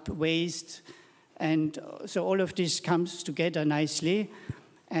cleaning up waste. And so all of this comes together nicely.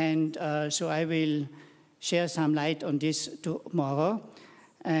 And so I will share some light on this tomorrow.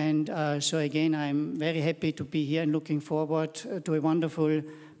 And so again, I'm very happy to be here and looking forward to a wonderful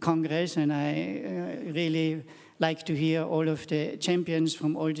Congress. And I really like to hear all of the champions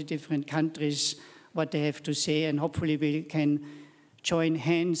from all the different countries, what they have to say. And hopefully we can join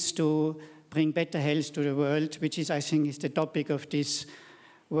hands to bring better health to the world, which is, I think, is the topic of this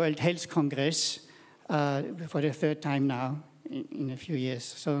World Health Congress for the third time now in a few years.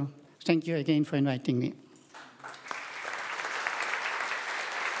 So thank you again for inviting me.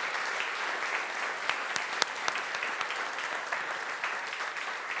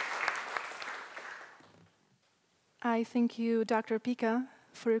 I thank you, Dr. Pika,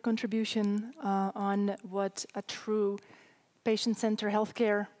 for your contribution on what a true patient-centered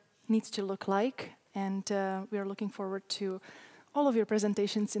healthcare needs to look like. And we are looking forward to all of your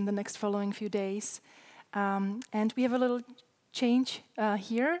presentations in the next following few days. And we have a little change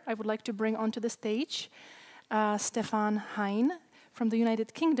here. I would like to bring onto the stage Stefan Hein from the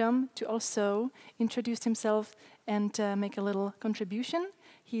United Kingdom to also introduce himself and make a little contribution.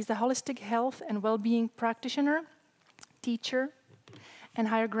 He's a holistic health and well-being practitioner teacher, and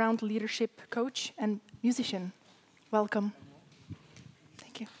higher ground leadership coach and musician. Welcome.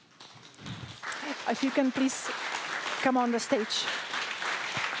 Thank you. If you can please come on the stage.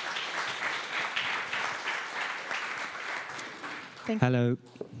 Thank you. Hello.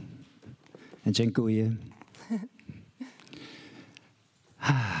 And dziękuję.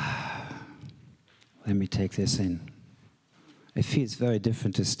 Let me take this in. It feels very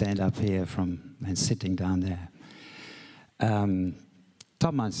different to stand up here and sitting down there.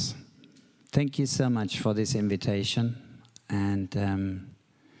 Thomas, thank you so much for this invitation, and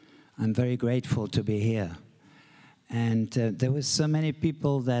I'm very grateful to be here. And there were so many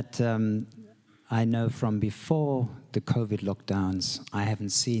people that I know from before the COVID lockdowns. I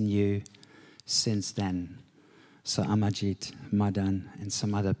haven't seen you since then. So Amajit, Madan, and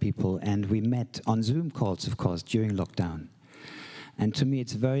some other people, and we met on Zoom calls, of course, during lockdown. And to me,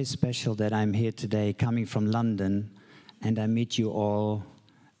 it's very special that I'm here today, coming from London, and I meet you all,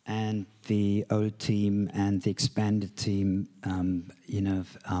 and the old team and the expanded team,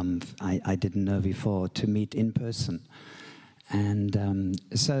 I didn't know before, to meet in person. And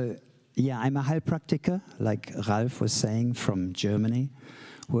so, yeah, I'm a Heilpraktiker, like Ralf was saying, from Germany,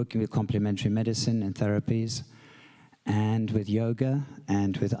 working with complementary medicine and therapies, and with yoga,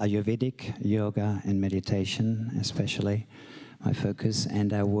 and with Ayurvedic yoga and meditation, especially, my focus.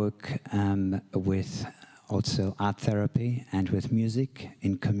 And I work with also art therapy and with music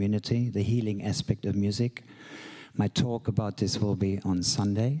in community, the healing aspect of music. My talk about this will be on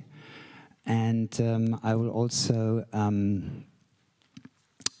Sunday. And I will also, I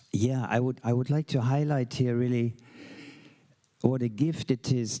would like to highlight here really what a gift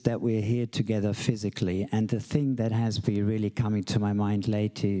it is that we're here together physically. And the thing that has been really coming to my mind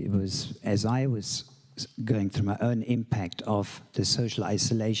lately was, as I was going through my own impact of the social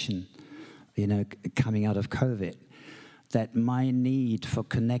isolation, coming out of COVID, that my need for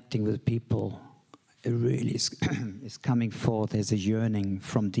connecting with people really is coming forth as a yearning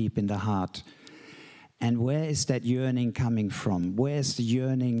from deep in the heart. And where is that yearning coming from? Where's the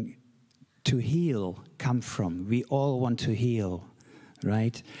yearning to heal come from? We all want to heal,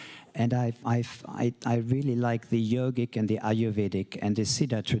 right? And I really like the yogic and the Ayurvedic and the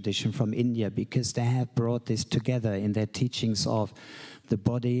Siddha tradition from India, because they have brought this together in their teachings of the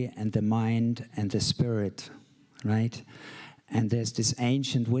body and the mind and the spirit, right? And there's this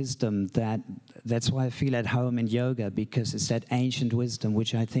ancient wisdom that's why I feel at home in yoga, because it's that ancient wisdom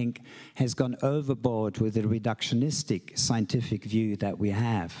which I think has gone overboard with the reductionistic scientific view that we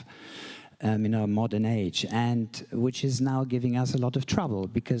have in our modern age, and which is now giving us a lot of trouble,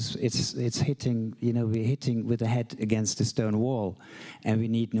 because it's hitting, we're hitting with the head against the stone wall, and we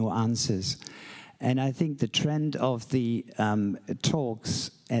need new answers. And I think the trend of the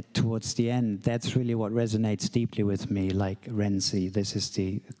talks towards the end, that's really what resonates deeply with me, like Renzi. This is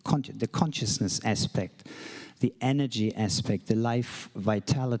the consciousness aspect, the energy aspect, the life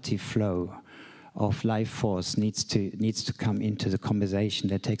vitality flow of life force needs to come into the conversation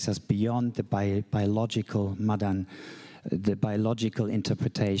that takes us beyond the biological Madan, the biological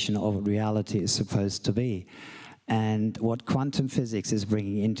interpretation of what reality is supposed to be. And what quantum physics is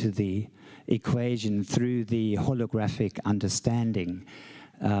bringing into the equation through the holographic understanding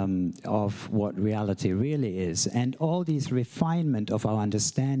of what reality really is. And all these refinement of our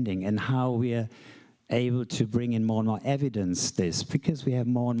understanding and how we're able to bring in more and more evidence because we have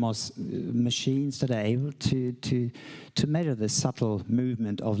more and more machines that are able to measure the subtle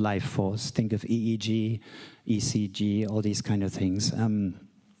movement of life force. Think of EEG, ECG, all these kind of things.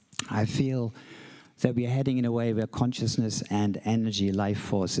 I feel that we are heading in a way where consciousness and energy, life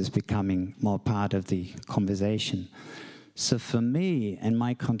force, is becoming more part of the conversation. So for me and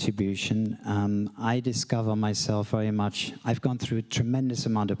my contribution, I discover myself very much, I've gone through a tremendous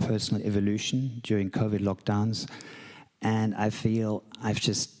amount of personal evolution during COVID lockdowns, and I feel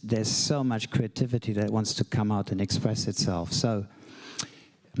there's so much creativity that wants to come out and express itself. So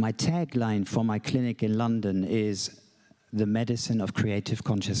my tagline for my clinic in London is the medicine of creative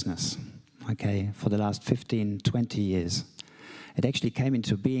consciousness, okay, for the last 15, 20 years. It actually came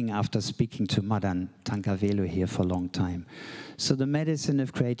into being after speaking to Madan Tankavelu here for a long time. So the medicine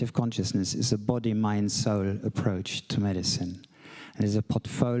of creative consciousness is a body, mind, soul approach to medicine. And there's a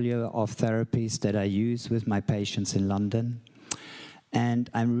portfolio of therapies that I use with my patients in London. And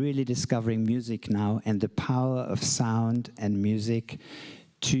I'm really discovering music now and the power of sound and music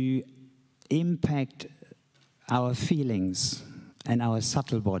to impact our feelings and our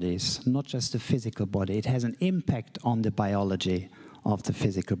subtle bodies, not just the physical body. It has an impact on the biology of the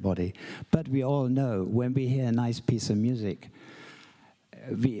physical body. But we all know when we hear a nice piece of music,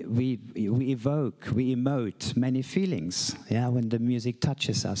 we evoke, we emote many feelings, yeah, when the music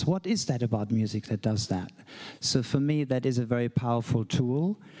touches us. What is that about music that does that? So for me, that is a very powerful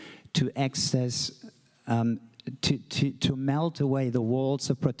tool to access, to melt away the walls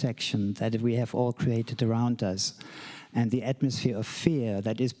of protection that we have all created around us, and the atmosphere of fear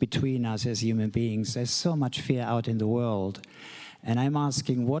that is between us as human beings. There's so much fear out in the world. And I'm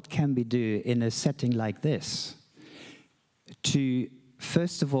asking, what can we do in a setting like this to,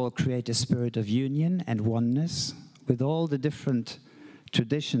 first of all, create a spirit of union and oneness with all the different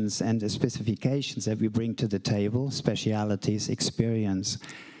traditions and the specifications that we bring to the table, specialities, experience?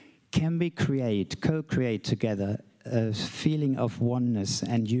 Can we create, co-create together a feeling of oneness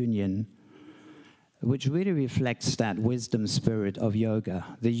and union, which really reflects that wisdom spirit of yoga?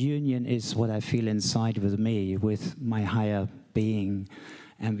 The union is what I feel inside with me, with my higher being,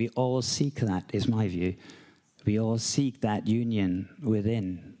 and we all seek that, is my view. We all seek that union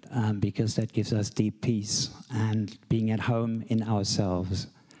within, because that gives us deep peace and being at home in ourselves.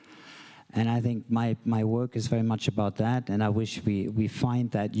 And I think my work is very much about that, and I wish we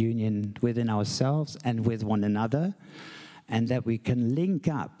find that union within ourselves and with one another, and that we can link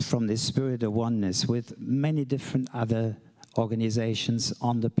up from this spirit of oneness with many different other organizations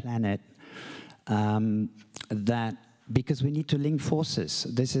on the planet, because we need to link forces.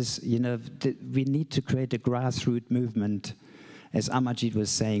 This is, you know, we need to create a grassroots movement. As Amarjit was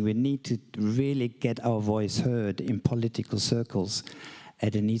saying, we need to really get our voice heard in political circles,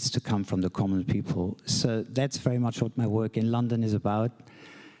 and it needs to come from the common people. So that's very much what my work in London is about.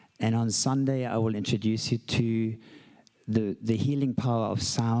 And on Sunday, I will introduce you to the healing power of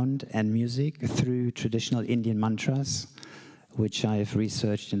sound and music through traditional Indian mantras, which I've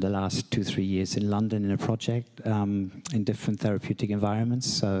researched in the last 2-3 years in London in a project in different therapeutic environments.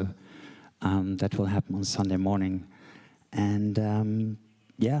 So that will happen on Sunday morning. And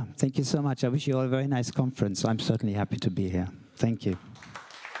yeah, thank you so much. I wish you all a very nice conference. I'm certainly happy to be here. Thank you.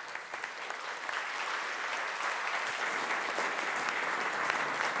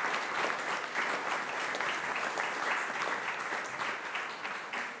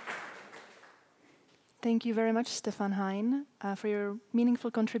 Thank you very much, Stefan Hein, for your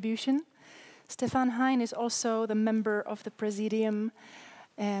meaningful contribution. Stefan Hein is also the member of the Presidium,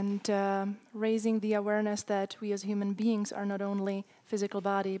 and raising the awareness that we as human beings are not only physical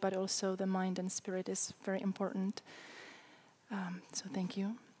body, but also the mind and spirit is very important. So thank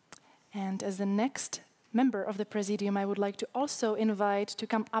you. And as the next member of the Presidium, I would like to also invite to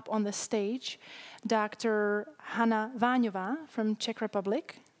come up on the stage Dr. Hanna Váňová from Czech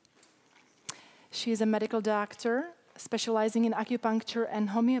Republic. She is a medical doctor specializing in acupuncture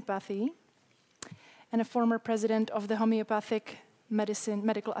and homeopathy, and a former president of the Homeopathic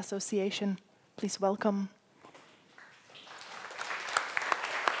Medical Association. Please welcome.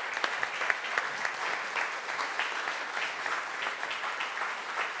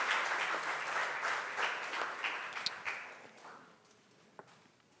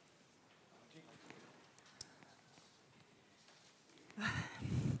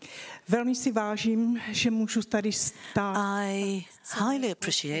 I highly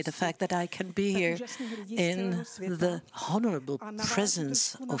appreciate the fact that I can be here in the honorable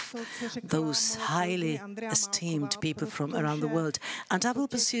presence of those highly esteemed people from around the world. And I will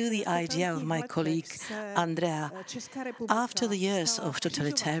pursue the idea of my colleague Andrea. After the years of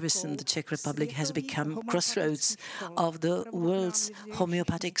totalitarianism, the Czech Republic has become crossroads of the world's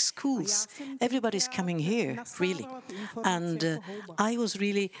homeopathic schools. Everybody's coming here, really. And I was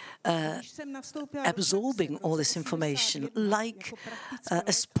really absorbing all this information like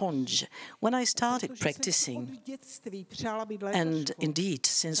a sponge. When I started practicing, and indeed,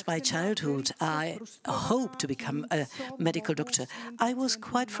 since my childhood, I hoped to become a medical doctor, I was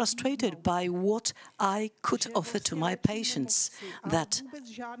quite frustrated by what I could offer to my patients, that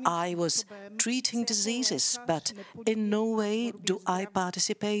I was treating diseases, but in no way do I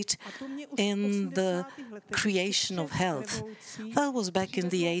participate in the creation of health. That was back in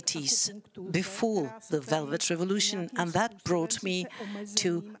the 80s, before the Velvet Revolution, and that brought me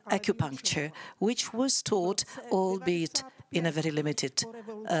to acupuncture, which was taught, albeit in a very limited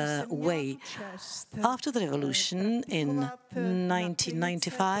way. After the revolution in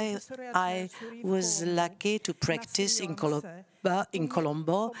 1995, I was lucky to practice in in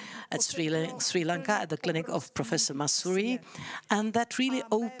Colombo at Sri Lanka at the clinic of Professor Masuri, and that really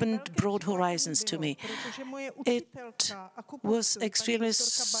opened broad horizons to me. It was extremely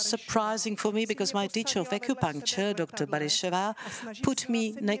surprising for me because my teacher of acupuncture, Dr. Barisheva, put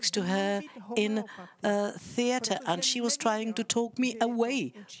me next to her in a theater, and she was trying to talk me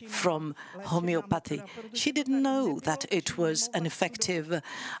away from homeopathy. She didn't know that it was an effective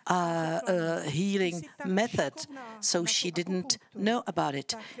healing method, so she didn't know about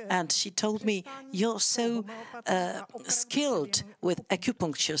it. And she told me, "You're so skilled with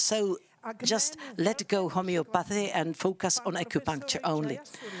acupuncture, so just let go homeopathy and focus on acupuncture only."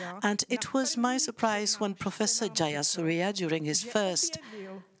 And it was my surprise when Professor Jayasuriya, during his first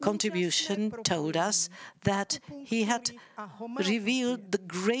contribution, told us that he had revealed the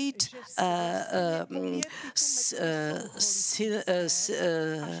great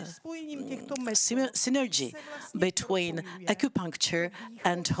synergy between acupuncture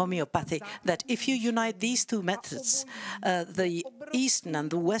and homeopathy, that if you unite these two methods, the Eastern and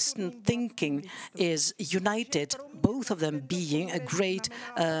the Western thinking is united, both of them being a great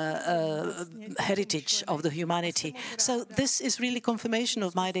heritage of the humanity. So this is really confirmation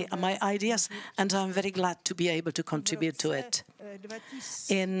of my ideas, and I'm very glad to be able to contribute to it.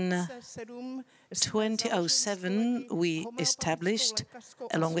 In 2007, we established,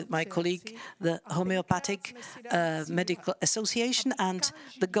 along with my colleague, the Homeopathic Medical Association, and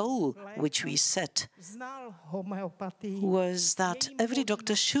the goal which we set was that every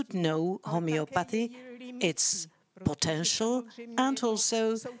doctor should know homeopathy, its potential, and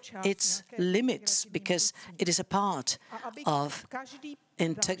also its limits, because it is a part of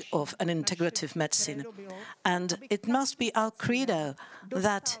an integrative medicine. And it must be our credo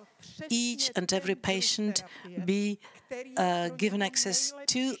that each and every patient be given access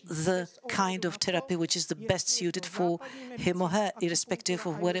to the kind of therapy which is the best suited for him or her, irrespective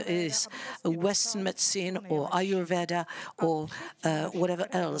of whether it is a Western medicine or Ayurveda or whatever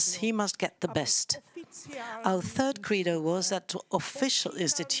else. He must get the best. Our third credo was that official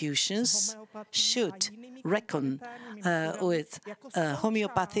institutions should reckon with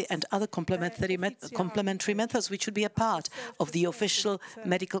homeopathy and other complementary methods which should be a part of the official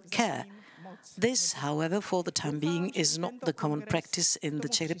medical care. This, however, for the time being, is not the common practice in the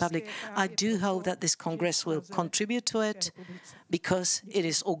Czech Republic. I do hope that this Congress will contribute to it, because it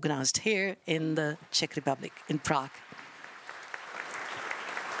is organized here in the Czech Republic, in Prague.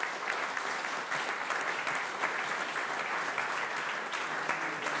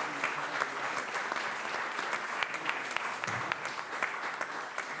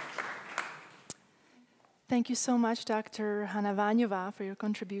 Thank you so much, Dr. Hanna Váňová, for your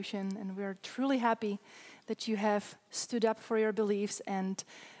contribution, and we're truly happy that you have stood up for your beliefs and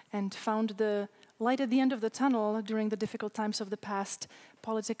found the light at the end of the tunnel during the difficult times of the past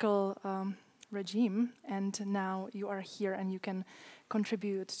political regime, and now you are here and you can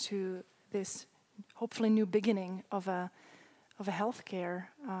contribute to this hopefully new beginning of a healthcare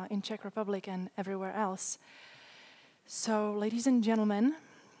in Czech Republic and everywhere else. So, ladies and gentlemen,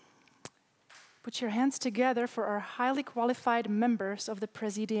 put your hands together for our highly qualified members of the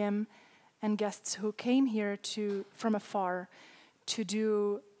Presidium and guests who came here from afar to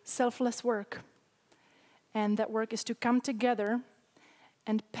do selfless work. And that work is to come together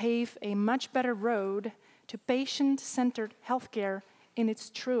and pave a much better road to patient-centered healthcare in its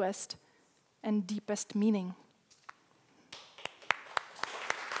truest and deepest meaning.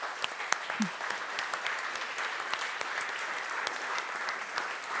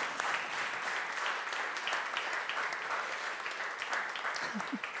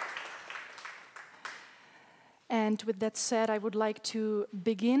 And with that said, I would like to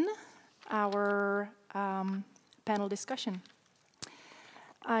begin our panel discussion.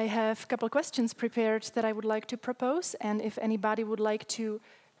 I have a couple of questions prepared that I would like to propose, and if anybody would like to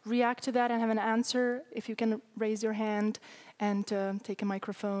react to that and have an answer, if you can raise your hand and take a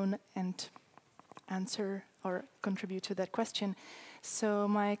microphone and answer or contribute to that question. So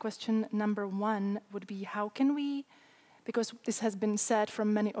my question number one would be, how can we, because this has been said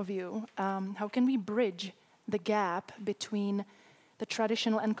from many of you, how can we bridge the gap between the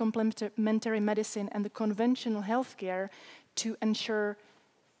traditional and complementary medicine and the conventional healthcare to ensure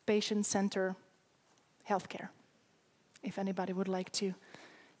patient-centered healthcare? If anybody would like to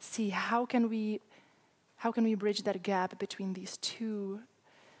see how can we bridge that gap between these two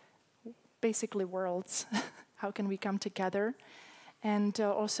basically worlds? How can we come together? And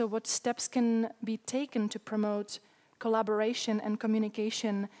also what steps can be taken to promote collaboration and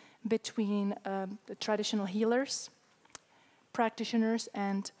communication between the traditional healers, practitioners,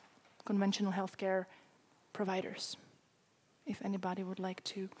 and conventional healthcare providers? if anybody would like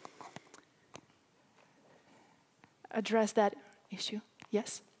to address that issue.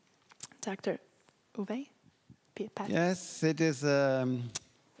 Yes, Dr. Uwe? Yes, it is a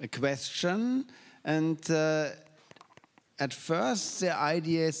question. And at first, the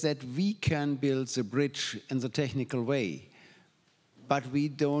idea is that we can build the bridge in the technical way, but we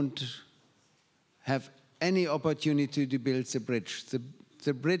don't have any opportunity to build the bridge.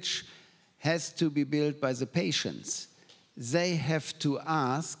 The bridge has to be built by the patients. They have to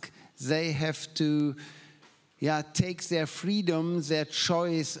ask, they have to take their freedom, their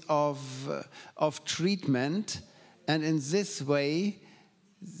choice of treatment, and in this way,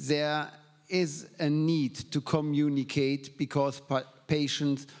 there is a need to communicate because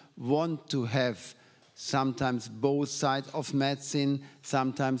patients want to have sometimes both sides of medicine,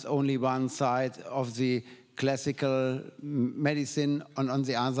 sometimes only one side of the classical medicine, and on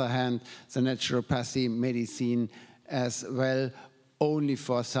the other hand, the naturopathy medicine as well, only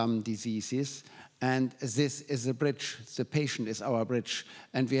for some diseases. And this is a bridge. The patient is our bridge.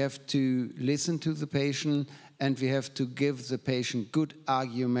 And we have to listen to the patient, and we have to give the patient good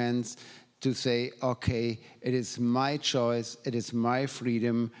arguments to say, okay, it is my choice, it is my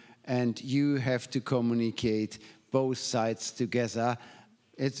freedom, and you have to communicate both sides together.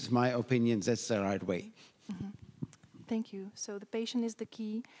 It's my opinion, that's the right way. Mm-hmm. Thank you. So the patient is the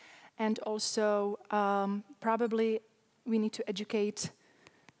key, and also probably we need to educate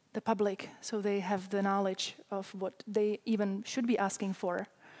the public so they have the knowledge of what they even should be asking for.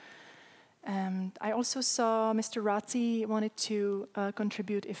 I also saw Mr. Razzi wanted to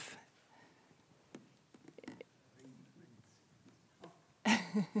contribute if...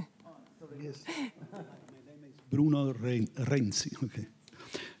 Yes. My name is Bruno Renzi. Okay.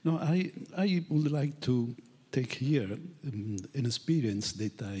 No, I would like to take here an experience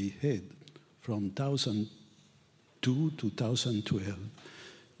that I had from 2002 to 2012.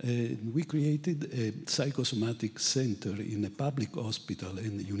 We created a psychosomatic center in a public hospital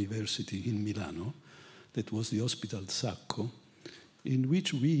and university in Milano, that was the Hospital Sacco, in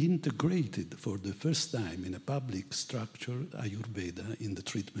which we integrated for the first time in a public structure Ayurveda in the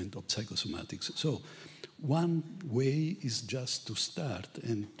treatment of psychosomatics. So one way is just to start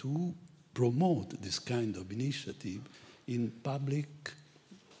and to promote this kind of initiative in public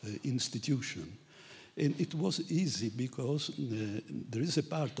institution. And it was easy because there is a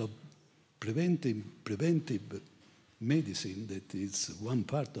part of preventive medicine that is one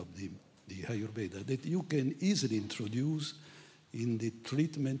part of the Ayurveda that you can easily introduce in the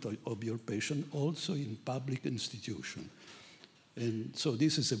treatment of your patient, also in public institution. And so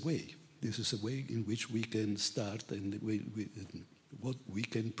this is a way. This is a way in which we can start and what we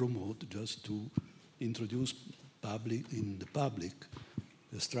can promote just to introduce in the public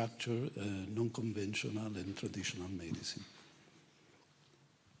the structure, non-conventional and traditional medicine.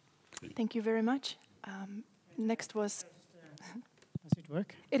 Okay. Thank you very much. Next was... Does it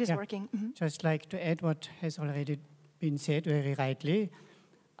work? It is working. Mm-hmm. Just like to add what has already been said very rightly.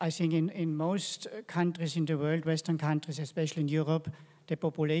 I think in most countries in the world, Western countries, especially in Europe, the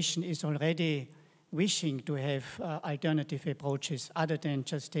population is already wishing to have alternative approaches other than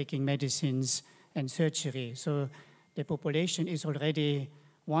just taking medicines and surgery. So the population is already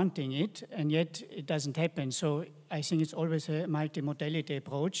wanting it, and yet it doesn't happen. So I think it's always a multimodality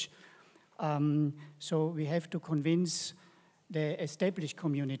approach. So we have to convince the established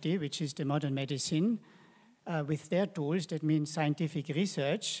community, which is the modern medicine, with their tools, that means scientific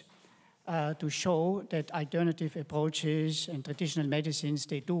research, to show that alternative approaches and traditional medicines,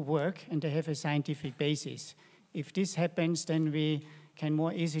 they do work and they have a scientific basis. If this happens, then we can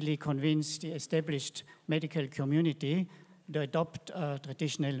more easily convince the established medical community to adopt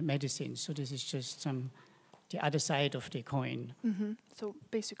traditional medicine. So this is just the other side of the coin. Mm-hmm. So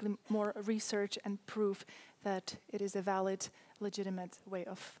basically more research and proof that it is a valid, legitimate way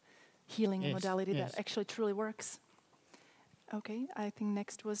of healing modality that actually truly works. Okay, I think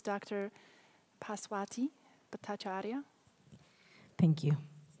next was Dr. Paswati Bhattacharya. Thank you.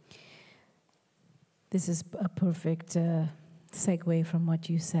 This is a perfect segue from what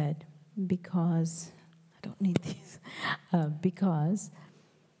you said, because I don't need these, because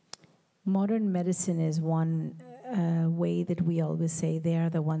modern medicine is one way that we always say they are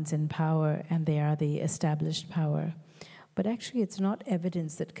the ones in power and they are the established power. But actually, it's not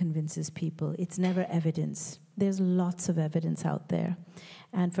evidence that convinces people. It's never evidence. There's lots of evidence out there.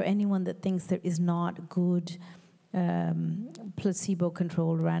 And for anyone that thinks there is not good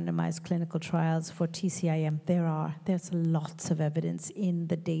placebo-controlled randomized clinical trials for TCIM, there's lots of evidence in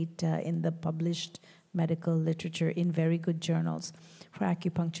the data, in the published medical literature, in very good journals for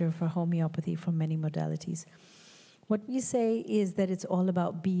acupuncture, for homeopathy, for many modalities. What we say is that it's all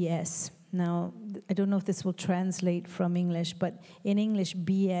about BS. Now, I don't know if this will translate from English, but in English,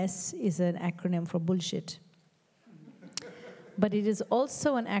 BS is an acronym for bullshit. But it is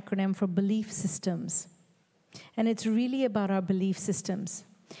also an acronym for belief systems. And it's really about our belief systems.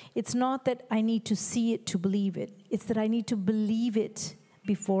 It's not that I need to see it to believe it. It's that I need to believe it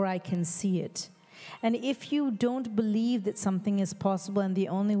before I can see it. And if you don't believe that something is possible and the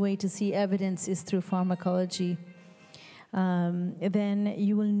only way to see evidence is through pharmacology, then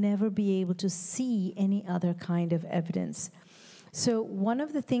you will never be able to see any other kind of evidence. So one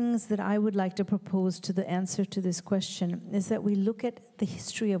of the things that I would like to propose to the answer to this question is that we look at the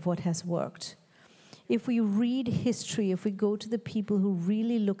history of what has worked. If we read history, if we go to the people who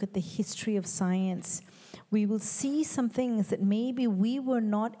really look at the history of science, we will see some things that maybe we were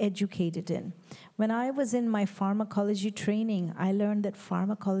not educated in. When I was in my pharmacology training, I learned that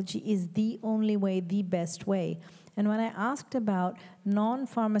pharmacology is the only way, the best way. And when I asked about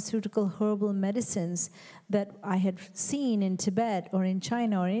non-pharmaceutical herbal medicines that I had seen in Tibet or in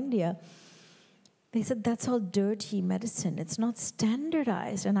China or India, they said, that's all dirty medicine. It's not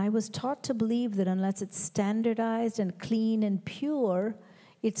standardized. And I was taught to believe that unless it's standardized and clean and pure,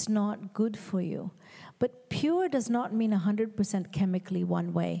 it's not good for you. But pure does not mean 100% chemically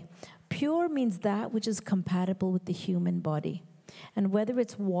one way. Pure means that which is compatible with the human body. And whether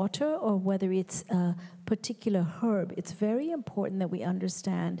it's water or whether it's a particular herb, it's very important that we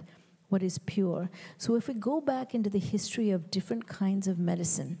understand what is pure. So if we go back into the history of different kinds of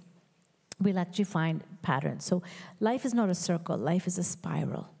medicine, we'll actually find patterns. So life is not a circle, life is a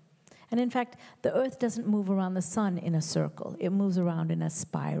spiral. And in fact, the earth doesn't move around the sun in a circle, it moves around in a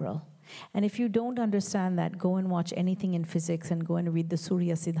spiral. And if you don't understand that, go and watch anything in physics and go and read the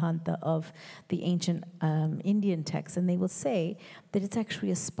Surya Siddhanta of the ancient Indian texts, and they will say that it's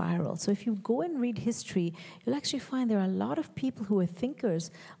actually a spiral. So if you go and read history, you'll actually find there are a lot of people who are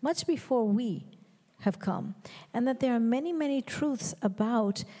thinkers much before we have come, and that there are many, many truths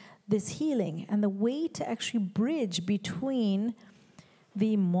about this healing, and the way to actually bridge between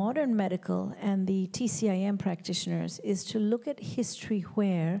the modern medical and the TCIM practitioners is to look at history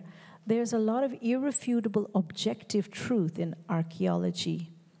where there's a lot of irrefutable objective truth in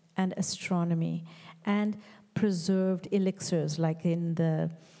archaeology and astronomy and preserved elixirs like in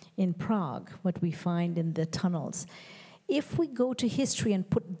Prague, what we find in the tunnels. If we go to history and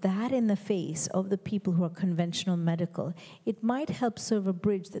put that in the face of the people who are conventional medical, it might help serve a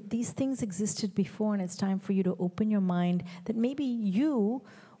bridge that these things existed before, and it's time for you to open your mind that maybe you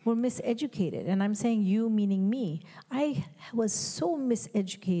were miseducated. And I'm saying you meaning me. I was so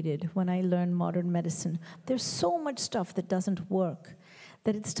miseducated when I learned modern medicine. There's so much stuff that doesn't work,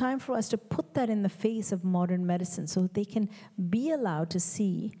 that it's time for us to put that in the face of modern medicine so they can be allowed to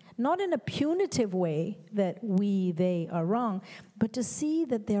see, not in a punitive way that they are wrong, but to see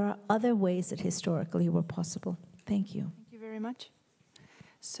that there are other ways that historically were possible. Thank you. Thank you very much.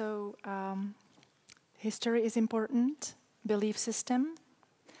 So history is important, belief system,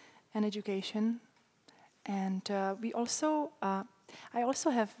 and education. And we also I also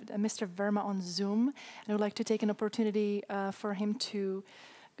have Mr. Verma on Zoom, and I would like to take an opportunity for him to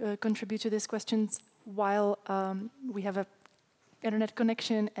contribute to these questions while we have an internet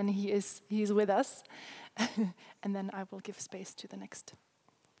connection and he is with us. And then I will give space to the next.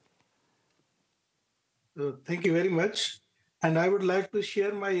 So thank you very much. And I would like to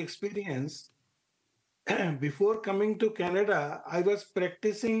share my experience. Before coming to Canada, I was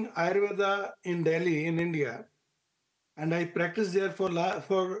practicing Ayurveda in Delhi, in India. And I practiced there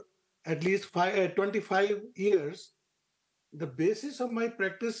for at least 25 years. The basis of my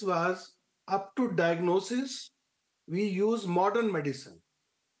practice was up to diagnosis, we use modern medicine.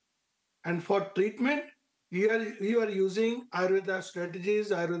 And for treatment, we are using Ayurveda strategies,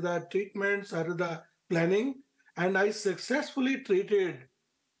 Ayurveda treatments, Ayurveda planning. And I successfully treated,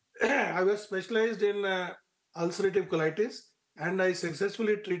 I was specialized in ulcerative colitis, and I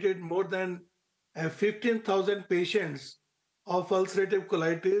successfully treated more than 15,000 patients of ulcerative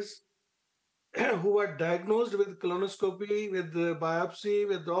colitis who were diagnosed with colonoscopy, with biopsy,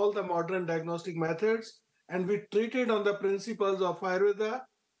 with all the modern diagnostic methods. And we treated on the principles of Ayurveda,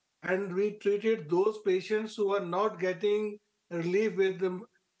 and we treated those patients who are not getting relief with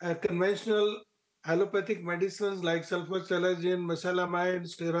conventional allopathic medicines like sulfasalazine, mesalamine,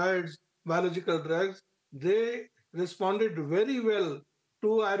 steroids, biological drugs. They responded very well to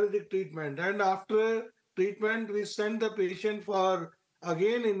Ayurvedic treatment. And after treatment, we sent the patient for,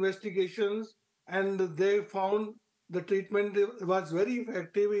 again, investigations, and they found the treatment was very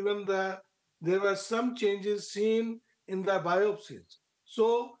effective. Even there were some changes seen in the biopsies.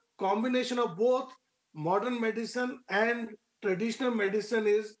 So combination of both modern medicine and traditional medicine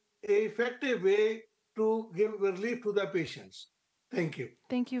is an effective way to give relief to the patients. Thank you.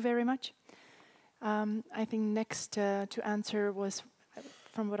 Thank you very much. I think next to answer was,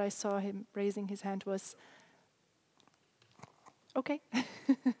 from what I saw him raising his hand, was okay.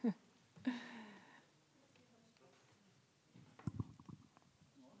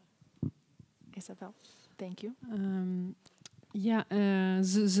 Isabel, thank you.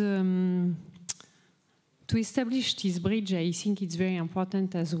 To establish this bridge, I think it's very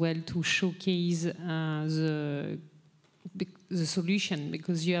important as well to showcase the solution,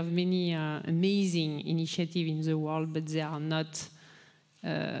 because you have many amazing initiatives in the world, but they are not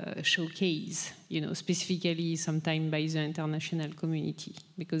showcased, specifically sometimes by the international community,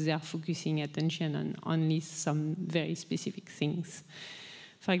 because they are focusing attention on only some very specific things.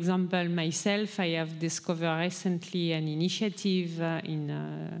 For example, myself, I have discovered recently an initiative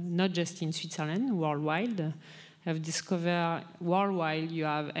not just in Switzerland, worldwide. I've discovered worldwide,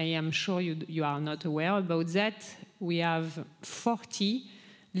 I am sure you are not aware about that, we have 40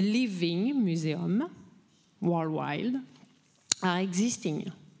 living museums worldwide are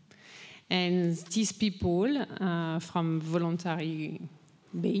existing. And these people, from voluntary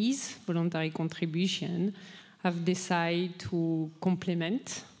base, voluntary contribution, have decided to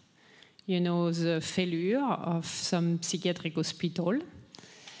complement, the failure of some psychiatric hospital.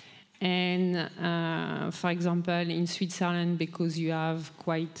 And for example, in Switzerland, because you have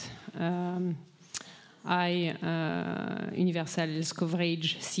quite high universal health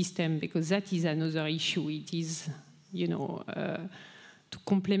coverage system, because that is another issue. It is, to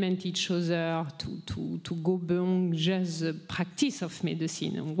complement each other, to go beyond just the practice of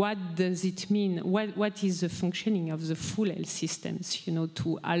medicine. What does it mean? What is the functioning of the full health systems,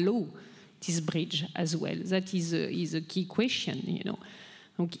 to allow this bridge as well? That is a key question,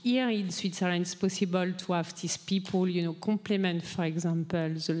 Donc here in Switzerland, it's possible to have these people, complement, for example,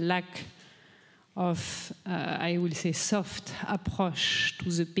 the lack of, I will say, soft approach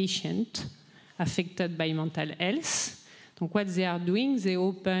to the patient affected by mental health. So what they are doing, they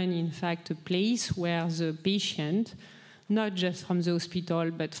open, in fact, a place where the patient, not just from the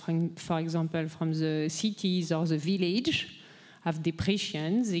hospital, but from, for example, from the cities or the village, have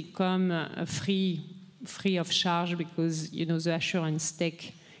depression. They come free of charge because, the assurance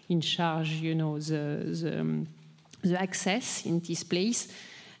take in charge, the access in this place.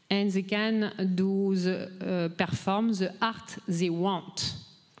 And they can perform the art they want.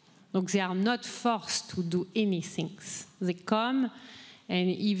 Donc they are not forced to do anything. They come, and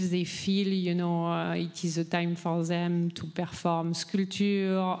if they feel, it is a time for them to perform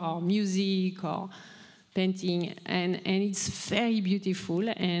sculpture or music or painting, and it's very beautiful.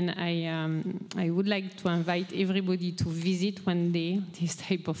 And I would like to invite everybody to visit one day this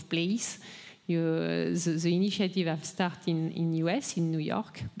type of place. The initiative have started in US, in New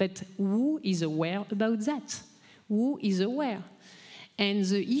York, but who is aware about that? Who is aware? And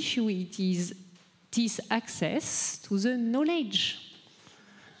the issue is this access to the knowledge.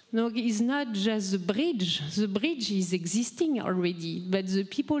 No, it's not just the bridge. The bridge is existing already, but the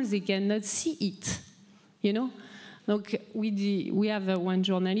people, they cannot see it. Look, we have one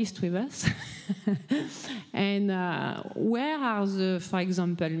journalist with us. And where are the, for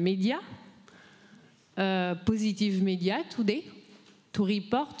example, media, positive media today, to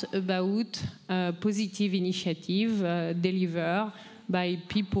report about positive initiative delivered by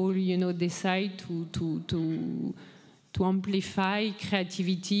people, decide to amplify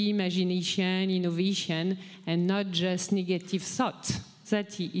creativity, imagination, innovation, and not just negative thought.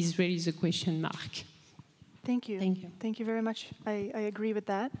 That is really the question mark. Thank you. Thank you. Thank you very much. I agree with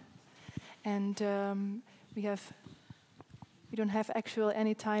that. And we don't have actually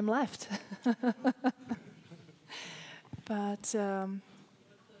any time left. But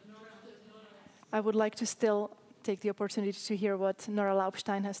I would like to still take the opportunity to hear what Nora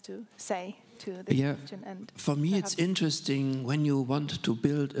Laubstein has to say to this question. And for me, it's interesting when you want to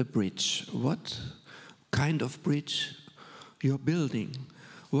build a bridge. What kind of bridge you're building?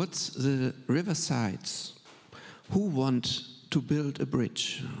 What's the riversides? Who want to build a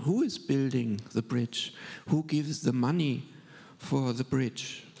bridge? Who is building the bridge? Who gives the money for the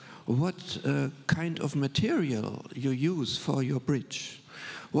bridge? What kind of material you use for your bridge?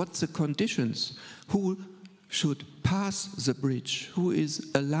 What's the conditions? Who should pass the bridge? Who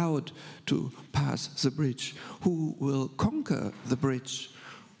is allowed to pass the bridge? Who will conquer the bridge?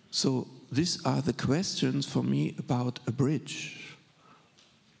 So these are the questions for me about a bridge.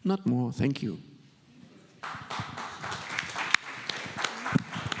 Not more, thank you.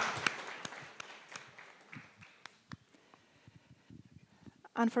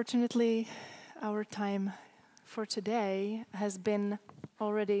 Unfortunately, our time for today has been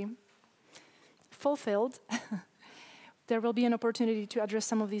already fulfilled. There will be an opportunity to address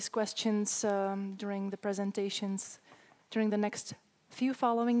some of these questions during the presentations, during the next few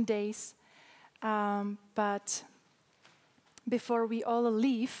following days. But before we all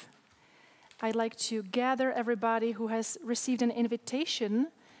leave, I'd like to gather everybody who has received an invitation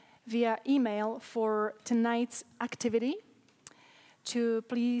via email for tonight's activity to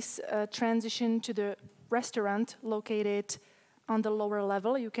please transition to the restaurant located on the lower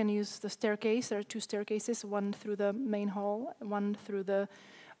level. You can use the staircase. There are two staircases, one through the main hall, one through the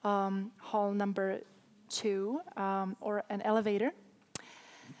hall number 2, or an elevator.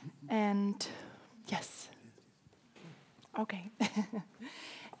 And yes. Okay.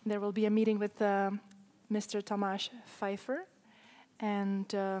 There will be a meeting with Mr. Tomáš Pfeiffer. And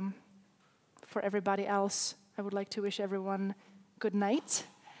for everybody else, I would like to wish everyone good night.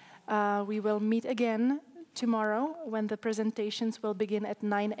 We will meet again tomorrow when the presentations will begin at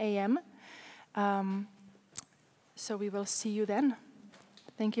 9 a.m. So we will see you then.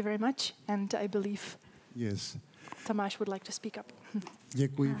 Thank you very much. And I believe Tomáš would like to speak up.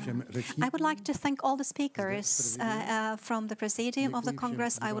 I would like to thank all the speakers from the Presidium of the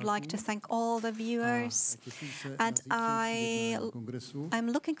Congress. I would like to thank all the viewers. And I'm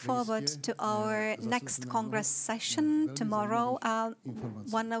looking forward to our next Congress session tomorrow,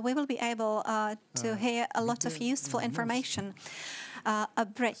 when we will be able to hear a lot of useful information. A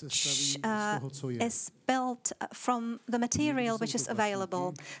bridge is built from the material which is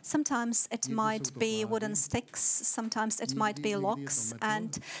available. Sometimes it might be wooden sticks, sometimes it might be logs,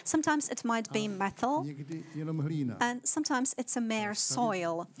 and sometimes it might be metal, and sometimes it's a mere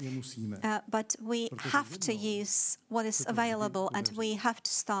soil. But we have to use what is available, and we have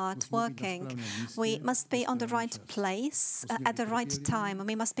to start working. We must be on the right place at the right time.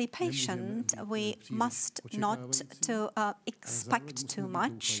 We must be patient. We must not expect too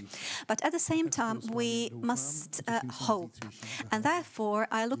much, but at the same time we must hope, and therefore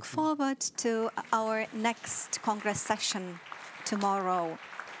I look forward to our next Congress session tomorrow.